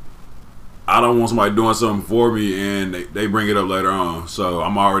 I don't want somebody doing something for me and they bring it up later on. So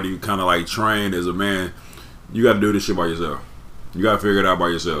I'm already kind of like trained as a man. You got to do this shit by yourself. You got to figure it out by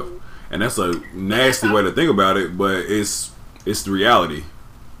yourself. And that's a nasty way to think about it, but it's the reality.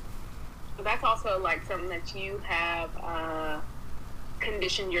 That's also like something that you have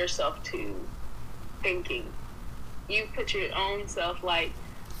conditioned yourself to thinking. You put your own self like,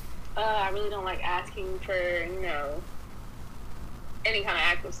 I really don't like asking for, any kind of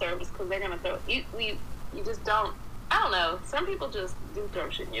act of service because they're gonna throw you. You just don't. I don't know. Some people just do throw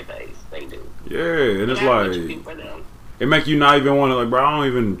shit in your face. They do. Yeah, and it's What you like do for them. it make you not even want to, like, bro, I don't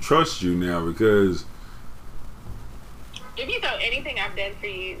even trust you now because If you throw anything I've done for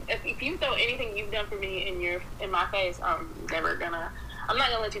you, if you throw anything you've done for me in my face, I'm not gonna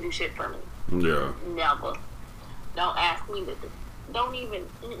let you do shit for me. yeah. Never. Don't ask me to. Don't even.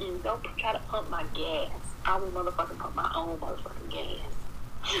 Don't try to pump my gas. I will motherfucking pump my own motherfucking gas.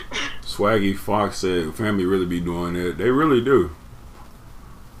 Swaggy Fox said family really be doing it. They really do.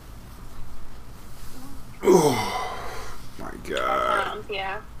 Oh my god.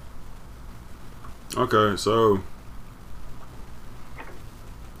 Yeah. Okay, so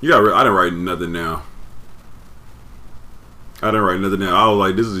I didn't write nothing now. I was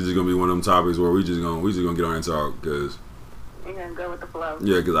like, this is just gonna be one of them topics where we just gonna get on and talk because You're gonna go with the flow.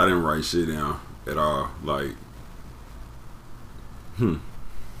 yeah, because I didn't write shit down at all. Like,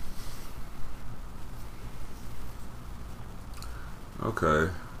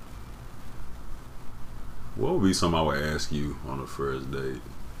 okay. What would be something I would ask you on the first date?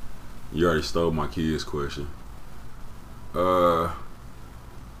 You already stole my kid's question. I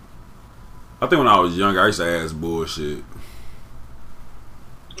think when I was younger, I used to ask bullshit.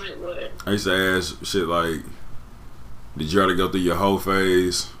 Like what? I used to ask shit like, did you already go through your whole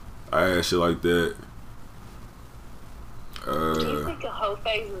phase? I asked shit like that. Do you think a whole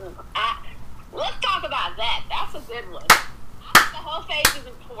phase is important? Let's talk about that. That's a good one. I think the whole phase is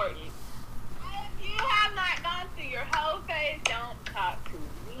important. If you have not gone through your whole phase, don't talk to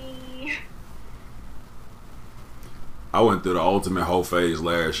me. I went through the ultimate whole phase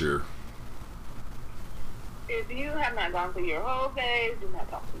last year. If you have not gone through your whole phase, do not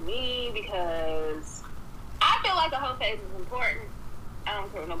talk to me because I feel like a whole phase is important. I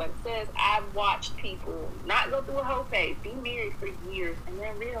don't care what nobody says. I've watched people not go through a whole phase, be married for years, and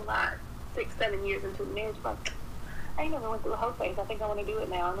then realize 6-7 years into the marriage, like, I ain't never went through a whole phase. I think I want to do it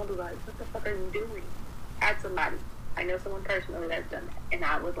now. I'm going to be like, what the fuck are you doing? I had somebody. I know someone personally that's done that. And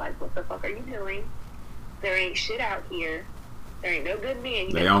I was like, what the fuck are you doing? There ain't shit out here. There ain't no good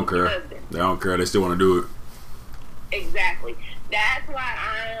men. They don't care. They don't care. They still want to do it. Exactly. That's why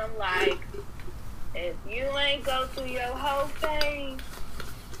I am like, if you ain't go through your whole phase,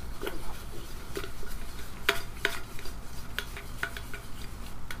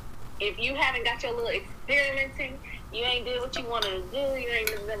 if you haven't got your little experimenting, you ain't did what you wanted to do, you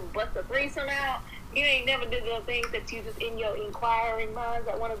ain't never bust a threesome out, you ain't never did the things that you just in your inquiring minds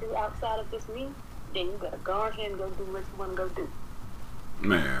that want to do outside of just me, then you better go ahead and go do what you want to go do.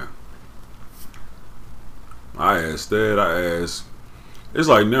 Man. I asked that. It's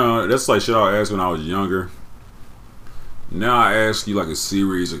like now, that's like shit I asked when I was younger. Now I ask you like a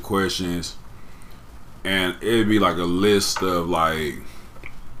series of questions, and it'd be like a list of like.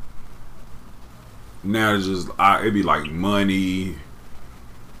 Now it's just it'd be like money,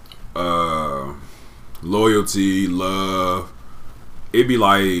 loyalty, love. It'd be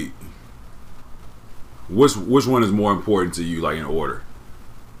like, which one is more important to you, like in order?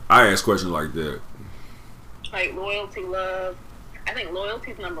 I ask questions like that. Like loyalty, love. I think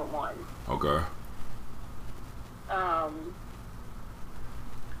loyalty's number one. Okay.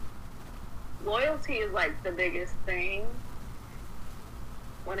 Loyalty is like the biggest thing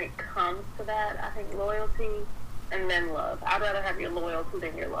when it comes to that. I think loyalty and then love. I'd rather have your loyalty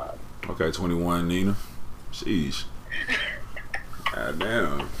than your love. Okay, 21, Nina. Sheesh. God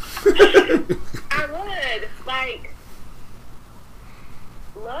damn. I would. Like,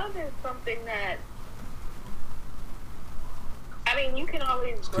 love is something that, mean, you can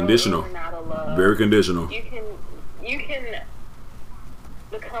always grow Conditional. in and out of love. Very conditional. You can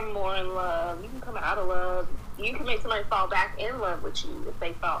become more in love. You can come out of love. You can make somebody fall back in love with you if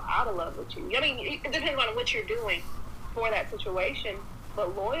they fall out of love with you. I mean, it depends on what you're doing for that situation.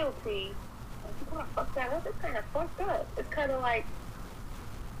 But loyalty, if you want to fuck that up, it's kind of fucked up. It's kind of like,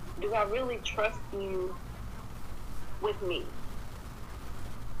 do I really trust you with me?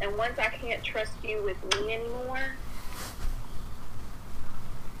 And once I can't trust you with me anymore,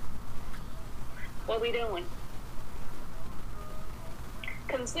 what are we doing?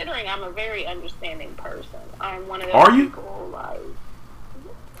 Considering I'm a very understanding person, I'm one of those Are you? people, like...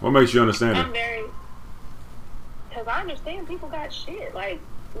 What makes you understand I'm it? very... Because I understand people got shit. Like,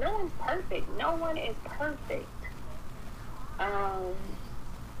 no one's perfect. No one is perfect.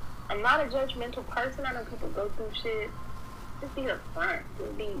 I'm not a judgmental person. I know people go through shit. Just be upfront.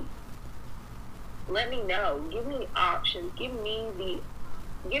 Let me know. Give me options. Give me the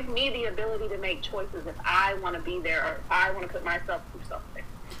ability to make choices if I want to be there or if I want to put myself through something.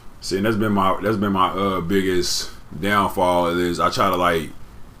 See, and that's been my biggest downfall is I try to like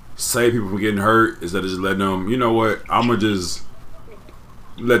save people from getting hurt instead of just letting them. You know what? I'm gonna just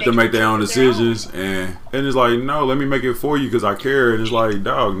let them make their own decisions, and it's like, no, let me make it for you because I care. And it's like,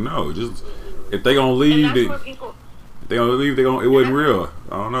 dog, no, just if they gonna leave, it wasn't real.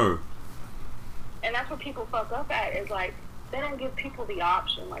 I don't know. And that's what people fuck up at is like they don't give people the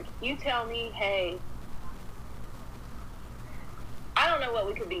option. Like you tell me, hey, I don't know what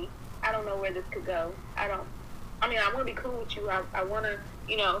we could be. I don't know where this could go. I want to be cool with you. I want to,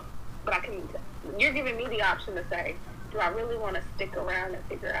 but you're giving me the option to say, do I really want to stick around and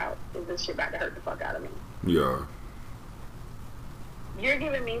figure out, is this shit about to hurt the fuck out of me? Yeah. You're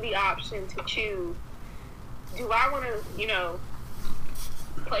giving me the option to choose, do I want to,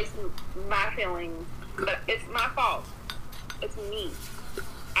 place my feelings, but it's my fault. It's me.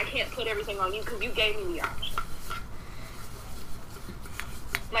 I can't put everything on you because you gave me the option.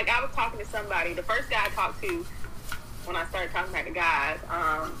 Like, I was talking to somebody, the first guy I talked to when I started talking about the guys,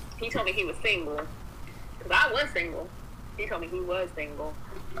 he told me he was single. Because I was single. He told me he was single.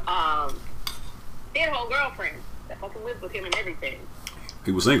 He had a whole girlfriend that fucking lived with him and everything.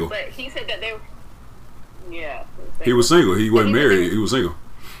 He was single. But he said that yeah. He was single. He wasn't married. He was single.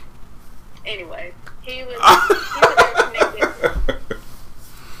 Anyway, he said they were connected.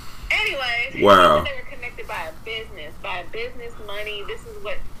 Anyways, wow. He said they were connected by a business, money. This is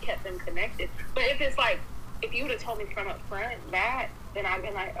what kept them connected. But if it's like, if you would have told me from up front that, then I'd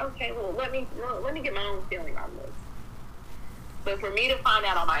been like, okay, well, let me get my own feeling on this. But for me to find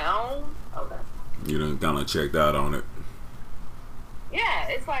out on my own, okay. You done kind of checked out on it. Yeah,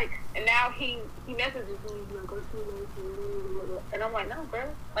 it's like, and now he messages me, and I'm like, no, bro.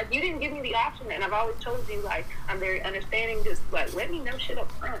 Like, you didn't give me the option, and I've always told you, like, I'm very understanding. Just, like, let me know shit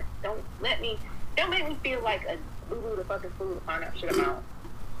up front. Don't make me feel like a boo-boo the fucking fool to find out shit about.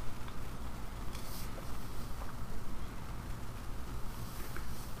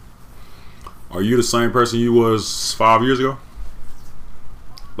 Are you the same person you was 5 years ago?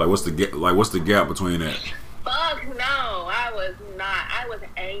 Like, what's the gap between that? Fuck no, I was not. I was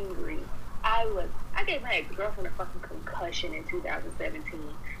angry. I gave my ex-girlfriend a fucking concussion in 2017.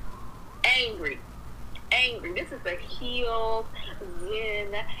 Angry. This is the heel,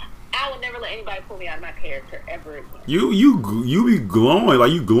 zen. I would never let anybody pull me out of my character ever again. You be glowing,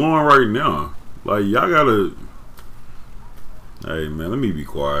 like you glowing right now. Like, y'all gotta. Hey man, let me be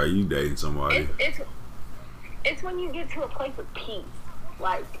quiet. You dating somebody? It's when you get to a place of peace.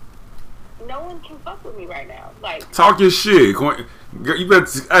 Like, no one can fuck with me right now. Like, talk your shit. You better.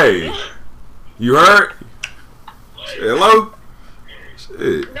 Hey, you heard? Hello.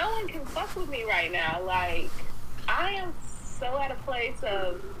 Shit. No one can fuck with me right now. Like, I am so at a place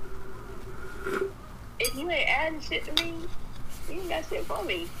of, if you ain't adding shit to me, you ain't got shit for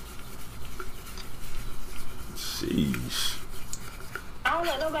me. Sheesh. I don't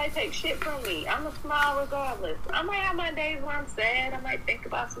let nobody take shit from me. I'm a smile regardless. I might have my days where I'm sad. I might think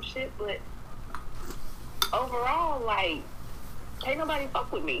about some shit, but overall, like, can't nobody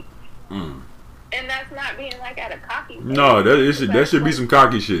fuck with me. Mm. And that's not being like at a cocky place. No, that should be some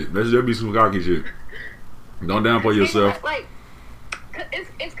cocky shit. That should be some cocky shit. Don't downplay yourself. Like,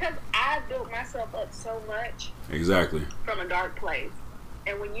 it's because I built myself up so much. Exactly. From a dark place.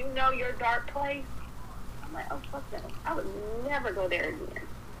 And when you know your dark place, I'm like, oh, fuck that. I would never go there again.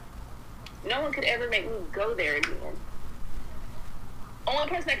 No one could ever make me go there again. Only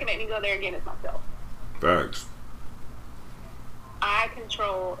person that can make me go there again is myself. Facts. I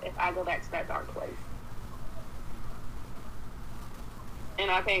control if I go back to that dark place.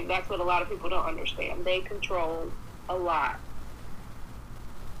 And I think that's what a lot of people don't understand. They control a lot.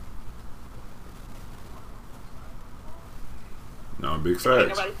 No, big Ain't facts.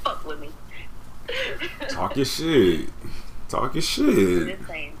 nobody fuck with me. Talk your shit. Talk your shit. Just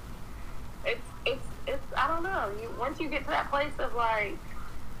saying. It's I don't know. Once you get to that place of like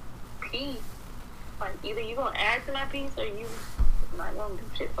peace, like either you gonna add to my peace or you not gonna do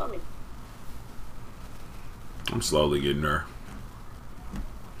shit for me. I'm slowly getting there.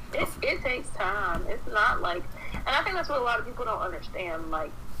 It takes time. It's not like, and I think that's what a lot of people don't understand.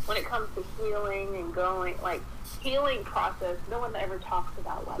 Like when it comes to healing and going, like healing process, no one ever talks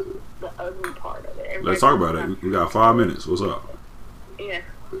about like the ugly part of it. Let's talk about it. We got 5 minutes. What's up? Yeah.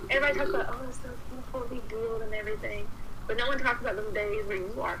 Everybody talks about, oh, it's so beautiful, we healed and everything. But no one talks about those days where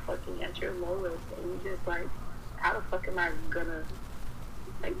you are fucking at your lowest and you just like, how the fuck am I gonna,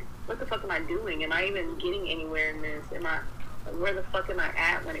 like, what the fuck am I doing? Am I even getting anywhere in this? Where the fuck am I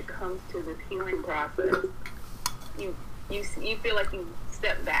at when it comes to this healing process? You feel like you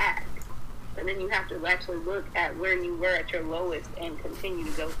step back. And then you have to actually look at where you were at your lowest and continue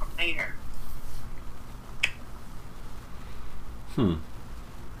to go from there.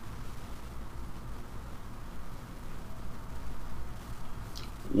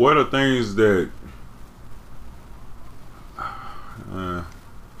 What are things that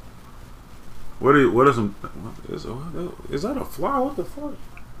what are some is that a fly? What the fuck?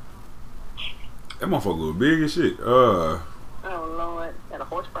 That motherfucker was big as shit. Oh Lord, got a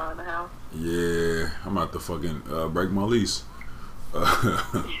horse fly in the house. Yeah, I'm about to fucking break my lease.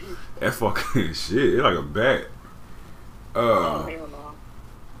 That fucking shit, it's like a bat. Oh hell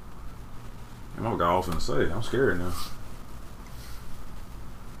no. I got off and say, I'm scared now.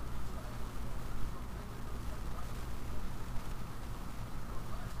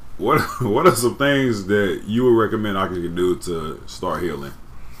 What are some things that you would recommend I could do to start healing?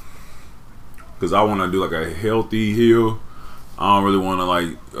 Because I want to do like a healthy heal. I don't really want to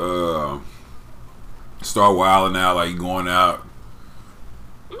like start wilding out, like going out.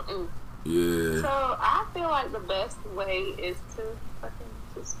 Mm-mm. Yeah. So I feel like the best way is to fucking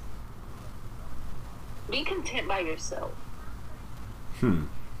just be content by yourself.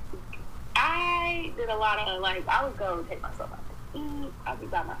 I did a lot of like, I would go take myself out to eat. I'd be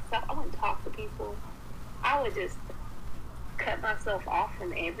by myself. I wouldn't talk to people. I would just cut myself off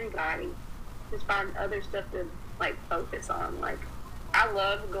from everybody. Just find other stuff to like focus on. Like I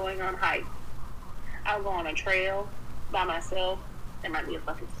love going on hikes. I'll go on a trail by myself. There might be a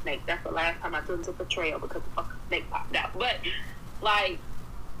fucking snake. That's the last time I took a trail because the fucking snake popped out. But like,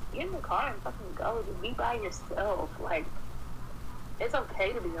 get in the car and fucking go. Just be by yourself. Like, it's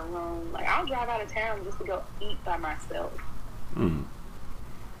okay to be alone. Like, I'll drive out of town just to go eat by myself.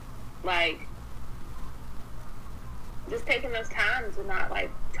 Like, just taking those times to not like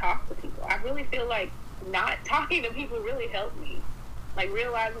talk to people. I really feel like not talking to people really helped me. Like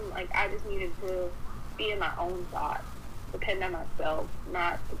realizing like I just needed to be in my own thoughts, depend on myself,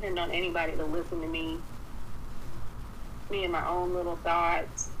 not depend on anybody to listen to me. Be in my own little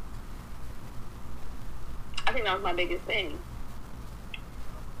thoughts. I think that was my biggest thing.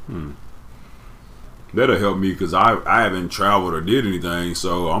 That'll help me because I haven't traveled or did anything,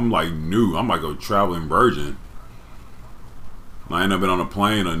 so I'm like new. I'm like a traveling virgin. I ain't never been on a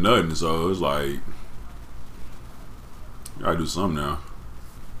plane or nothing, so it's like I gotta do something now.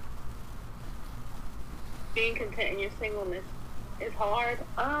 Being content in your singleness is hard.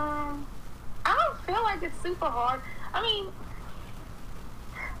 I don't feel like it's super hard. I mean,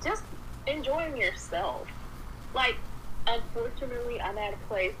 just enjoying yourself. Like, unfortunately, I'm at a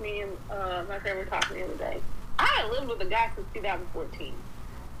place, me and my friend were talking the other day. I had lived with a guy since 2014.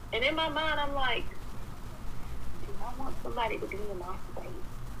 And in my mind, I'm like, do I want somebody to be in my space?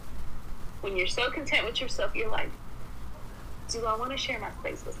 When you're so content with yourself, you're like, do I want to share my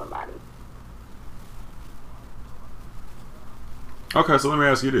space with somebody? Okay, so let me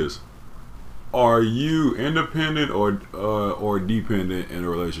ask you this: are you independent or dependent in a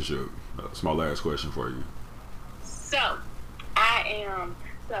relationship? That's my last question for you. So, I am.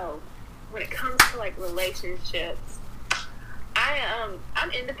 So, when it comes to like relationships,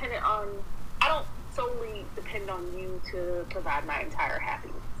 I'm independent on. I don't solely depend on you to provide my entire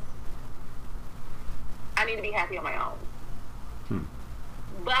happiness. I need to be happy on my own.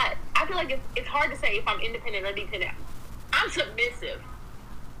 But I feel like it's hard to say if I'm independent or dependent. I'm submissive.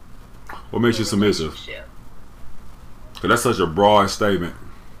 What makes you submissive? Because that's such a broad statement.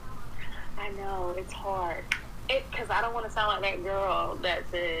 I know, it's hard. Because I don't want to sound like that girl that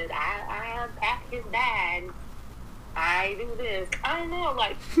said, I unpack his bag. I do this. I don't know,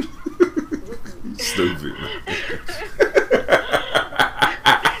 like... Stupid.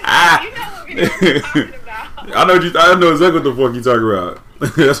 You know what I'm talking about. I know exactly what the fuck you talking about.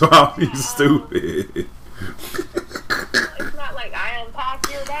 That's why I'm being stupid. It's not like pack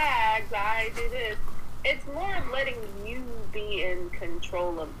your bags. I do this. It's more of letting you be in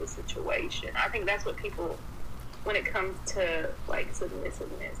control of the situation. I think that's what people, when it comes to like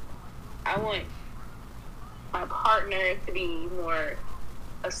submissiveness, I want my partner to be more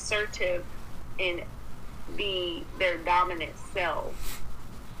assertive and be their dominant self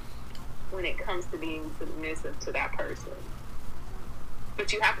when it comes to being submissive to that person.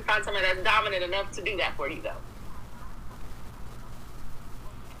 But you have to find someone that's dominant enough to do that for you, though.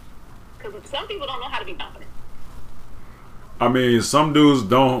 Because some people don't know how to be dominant. I mean, some dudes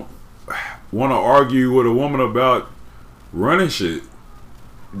don't want to argue with a woman about running shit.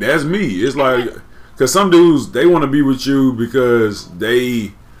 That's me. It's like, because some dudes, they want to be with you because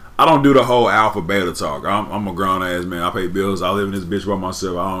I don't do the whole alpha beta talk. I'm a grown ass man. I pay bills. I live in this bitch by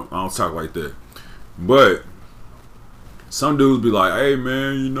myself. I don't talk like that. But some dudes be like, hey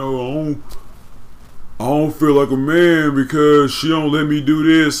man, you know, I don't feel like a man because she don't let me do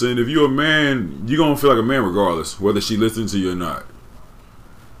this. And if you're a man, you're going to feel like a man regardless, whether she listens to you or not.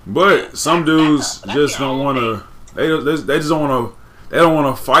 But some dudes just don't want to, they just don't want to, they don't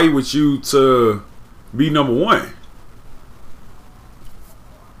want to fight with you to be number one.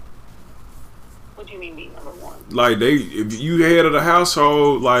 What do you mean be number one? Like, if you head of the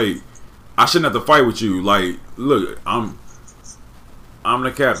household, like, I shouldn't have to fight with you. Like, look, I'm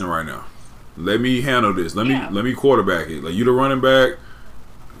the captain right now. Let me handle this. Let me quarterback it. Like, you the running back,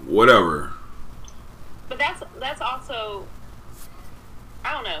 whatever. But that's also,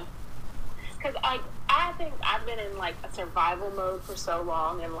 I don't know, because I think I've been in like a survival mode for so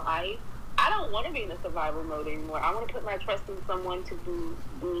long in life. I don't want to be in a survival mode anymore. I want to put my trust in someone to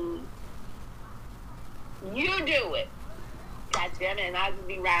be. You do it. God damn it, and I just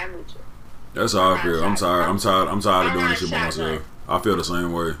be riding with you. That's how I feel. I'm tired of doing this shit by myself. I feel the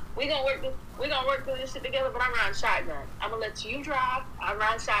same way. We gonna work through this shit together, but I'm riding shotgun. I'm gonna let you drive. I'm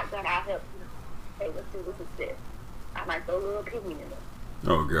riding shotgun. I'll help you. Hey, let's do this instead. I might throw a little opinion in it.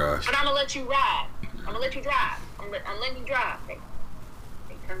 Oh gosh. But I'm gonna let you ride. I'm gonna let you drive. I'm letting you drive. Hey,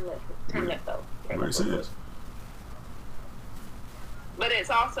 turn left. Turn left though. Makes sense. But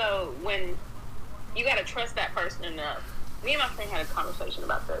it's also when you gotta trust that person enough. Me and my friend had a conversation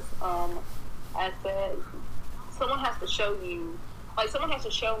about this. I said someone has to show you, like someone has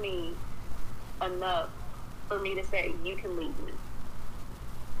to show me enough for me to say you can leave me.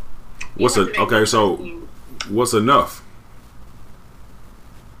 What's enough?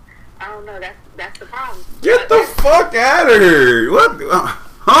 I don't know. That's the problem. Get the fuck out of here! What?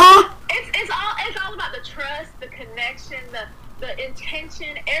 Huh? It's all about the trust, the connection, the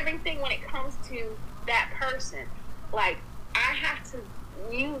intention, everything when it comes to that person. Like I have to,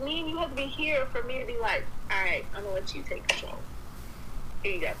 me and you have to be here for me to be like, all right, I'm gonna let you take control.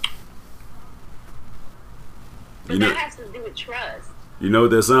 Here you go. But that has to do with trust. You know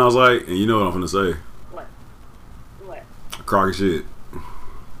what that sounds like, and you know what I'm gonna say. What? Crock of shit.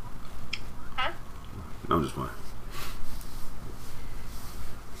 Huh? No, I'm just playing.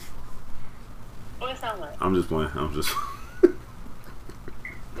 What does it sound like? I'm just playing.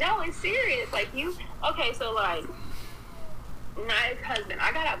 No, it's serious. Like you. Okay, so like my husband,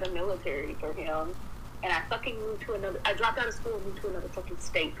 I got out of the military for him, and I fucking moved to another. I dropped out of school and moved to another fucking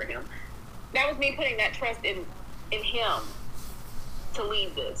state for him. That was me putting that trust in him to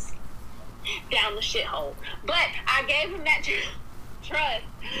lead this down the shithole. But I gave him that trust.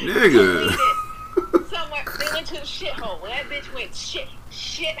 Nigga. To lead it somewhere. They went to the shithole. That bitch went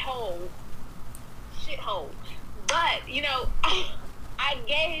shithole. But you know, I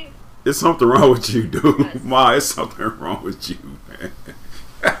gave. It's something wrong with you, dude. Ma, it's something wrong with you, man.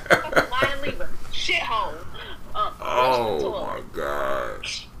 Lion Libra. Shithole. Oh my god.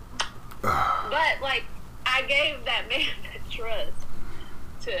 But like, I gave that man that trust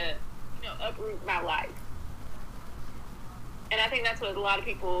to, uproot my life. And I think that's what a lot of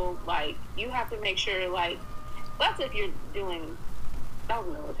people, like, you have to make sure, like, that's if you're doing, that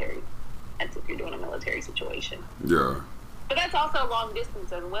was military. That's if you're doing a military situation. Yeah. But that's also long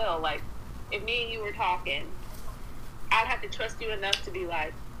distance as well. Like, if me and you were talking, I'd have to trust you enough to be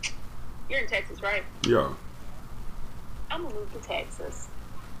like, you're in Texas, right? Yeah. I'm gonna move to Texas.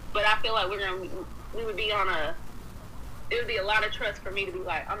 But I feel like it would be a lot of trust for me to be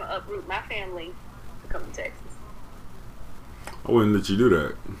like, I'm gonna uproot my family to come to Texas. I wouldn't let you do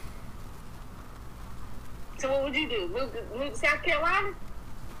that. So what would you do? Move to South Carolina?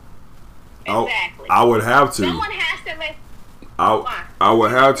 Exactly. I would have to. Someone has to make. I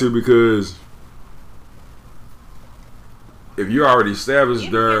would have to, because if you're already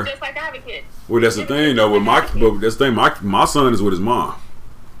established there, just like I have a kid. Well, that's the thing though. But that's the thing. My son is with his mom.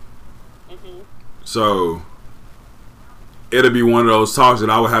 Mm-hmm. So it'll be one of those talks that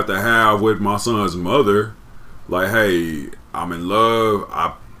I would have to have with my son's mother. Like, hey, I'm in love.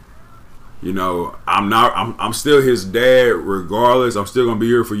 I'm still his dad regardless. I'm still gonna be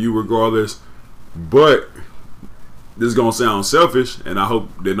here for you regardless. But this is gonna sound selfish, and I hope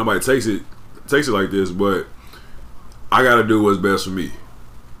that nobody takes it like this. But I gotta do what's best for me,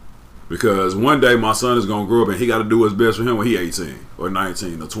 because one day my son is gonna grow up and he gotta do what's best for him when he 18 or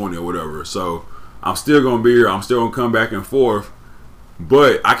 19 or 20 or whatever. So I'm still gonna be here. I'm still gonna come back and forth.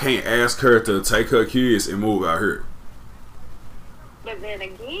 But I can't ask her to take her kids and move out here. But then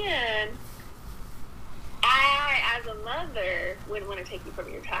again, I, as a mother, wouldn't want to take you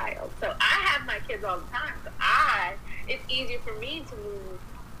from your child. So I have my kids all the time. So it's easier for me to move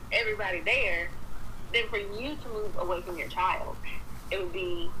everybody there than for you to move away from your child. It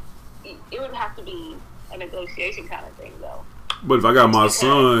would have to be a negotiation kind of thing, though. But if I got my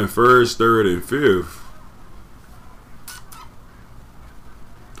son first, third, and fifth,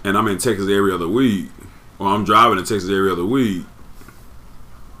 and I'm in Texas every other week, or I'm driving in Texas every other week,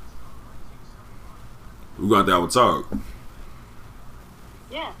 we're going to have a talk.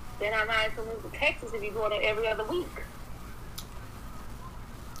 Yeah, then I might have to move to Texas if you're going there every other week.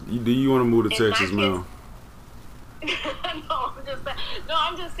 Do you want to move to Texas, man?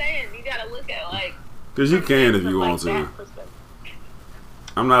 I'm just saying, you got to look at, like... Because you can if you want to.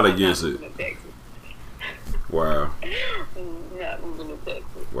 I'm not against it. Wow. Not moving to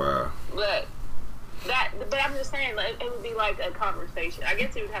Texas. Wow. But I'm just saying, like, it would be like a conversation. I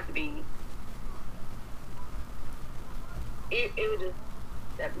guess it would have to be... It would just...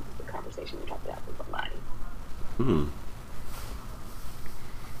 That'd be just a conversation you'd have to have with somebody.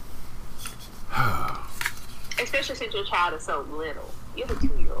 Especially since your child is so little. You have a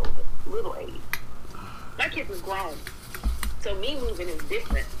 2-year-old, little age. My kid was grown. So me moving is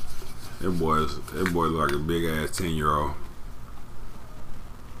different. That boy's like a big ass 10-year-old.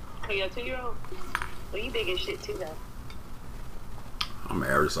 Oh, you're a 2-year-old? Well, you big as shit too, though. I'm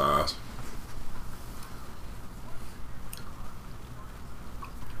average size.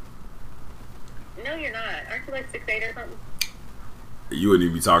 No, you're not. Aren't you like 6'8" or something? You wouldn't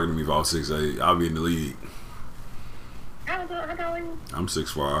even be talking to me if I was 6'8". I'll be in the league. How tall are you? I'm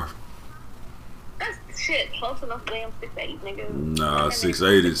 6'5". That's shit. Close enough, damn 6'8", nigga. Nah,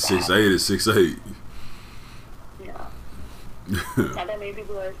 6'8" is 6'8". Yeah. Not that many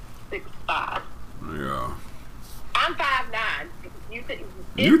people are 6'5". Yeah. I'm 5'9".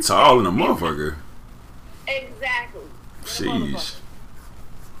 You tall than a motherfucker. Exactly. Sheesh.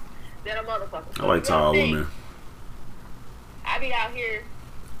 Then a motherfucker. I like tall women. I be out here.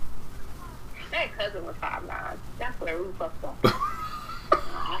 That cousin was 5'9". That's where we fucked up.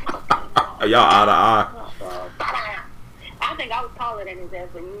 Are y'all eye to eye? I think I was taller than his ass,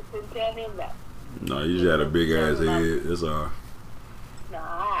 but you couldn't tell him that. No, you just had a big ass head. That's all. No,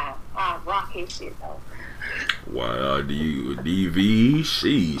 I rock his shit though. Wow, DV?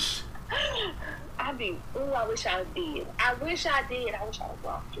 Sheesh. I wish I did. I wish I would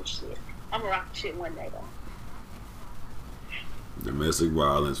rock your shit. I'm gonna rock your shit one day though. Domestic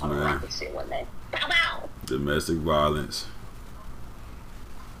violence, man. I'm gonna rock your shit one day. Bow bow. Domestic violence.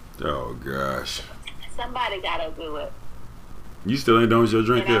 Oh gosh. Somebody gotta do it. You still ain't done with your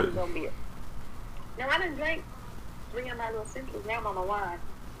drink yet? No, I didn't drink 3 of my little centuries. Now I'm on my wine.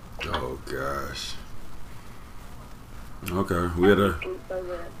 Oh gosh. Okay,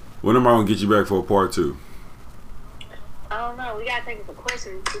 when am I gonna get you back for a part 2? I don't know. We gotta take some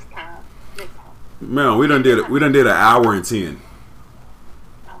questions this time. Next time. Man, we done did an hour and 10.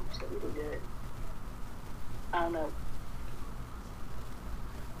 Oh shit, we did good. I don't know.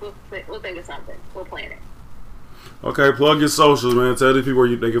 We'll think of something. We'll plan it. Okay, plug your socials, man. Tell the people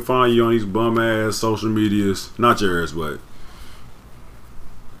where they can find you on these bum ass social medias. Not yours, but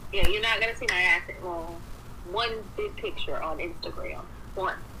yeah, you're not gonna see my ass. Well, one big picture on Instagram.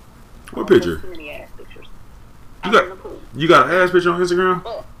 One. What picture? Too many ass pictures. You got an ass picture on Instagram?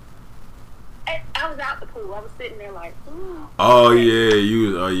 Oh. I was out the pool. I was sitting there like, ooh. Oh yeah,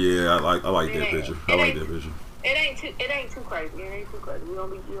 I like that picture. I like that picture. It ain't too crazy. It ain't too crazy. We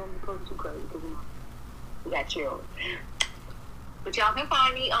don't be posting too crazy because we got children. But y'all can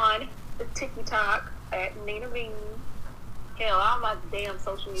find me on the TikTok at Nina Bean. Hell, all my damn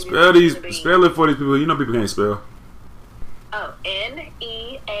social media. Spell it for these people. You know people can't spell. Oh,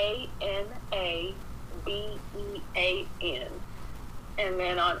 NeanaBean. And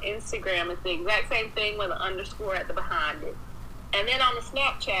then on Instagram, it's the exact same thing with an underscore at the behind it. And then on the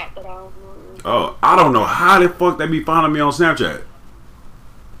Snapchat that I don't know. Oh, I don't know how the fuck they be finding me on Snapchat.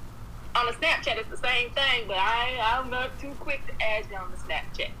 On the Snapchat, it's the same thing, but I'm not too quick to add you on the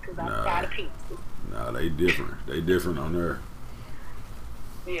Snapchat because I'm tired of pieces. Nah, they different. They different on there.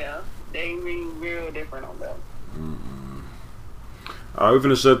 Yeah, they real different on them. All right, we're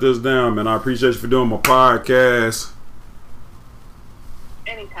finna shut this down, man. I appreciate you for doing my podcast.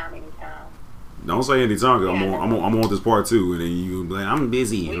 Anytime. Don't say anytime, cause I'm on this part 2, and then you be like, I'm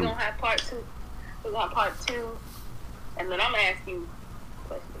busy. We're gonna have part 2. We're gonna have part 2, and then I'm gonna ask you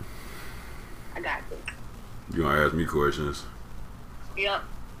questions. I got this. You gonna ask me questions? Yep.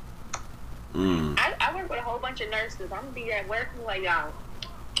 I work with a whole bunch of nurses. I'm gonna be at work and like, y'all,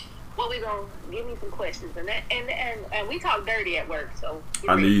 what we gonna give me some questions and that and we talk dirty at work, so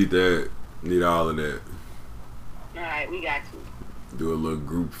I need that. Need all of that. All right, we got you. Do a little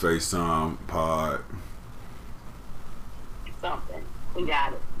group FaceTime pod. Something. We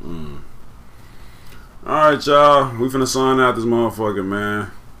got it. Alright, y'all. We finna sign out this motherfucker, man.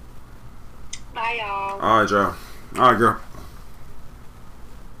 Bye, y'all. Alright, y'all. Alright, girl.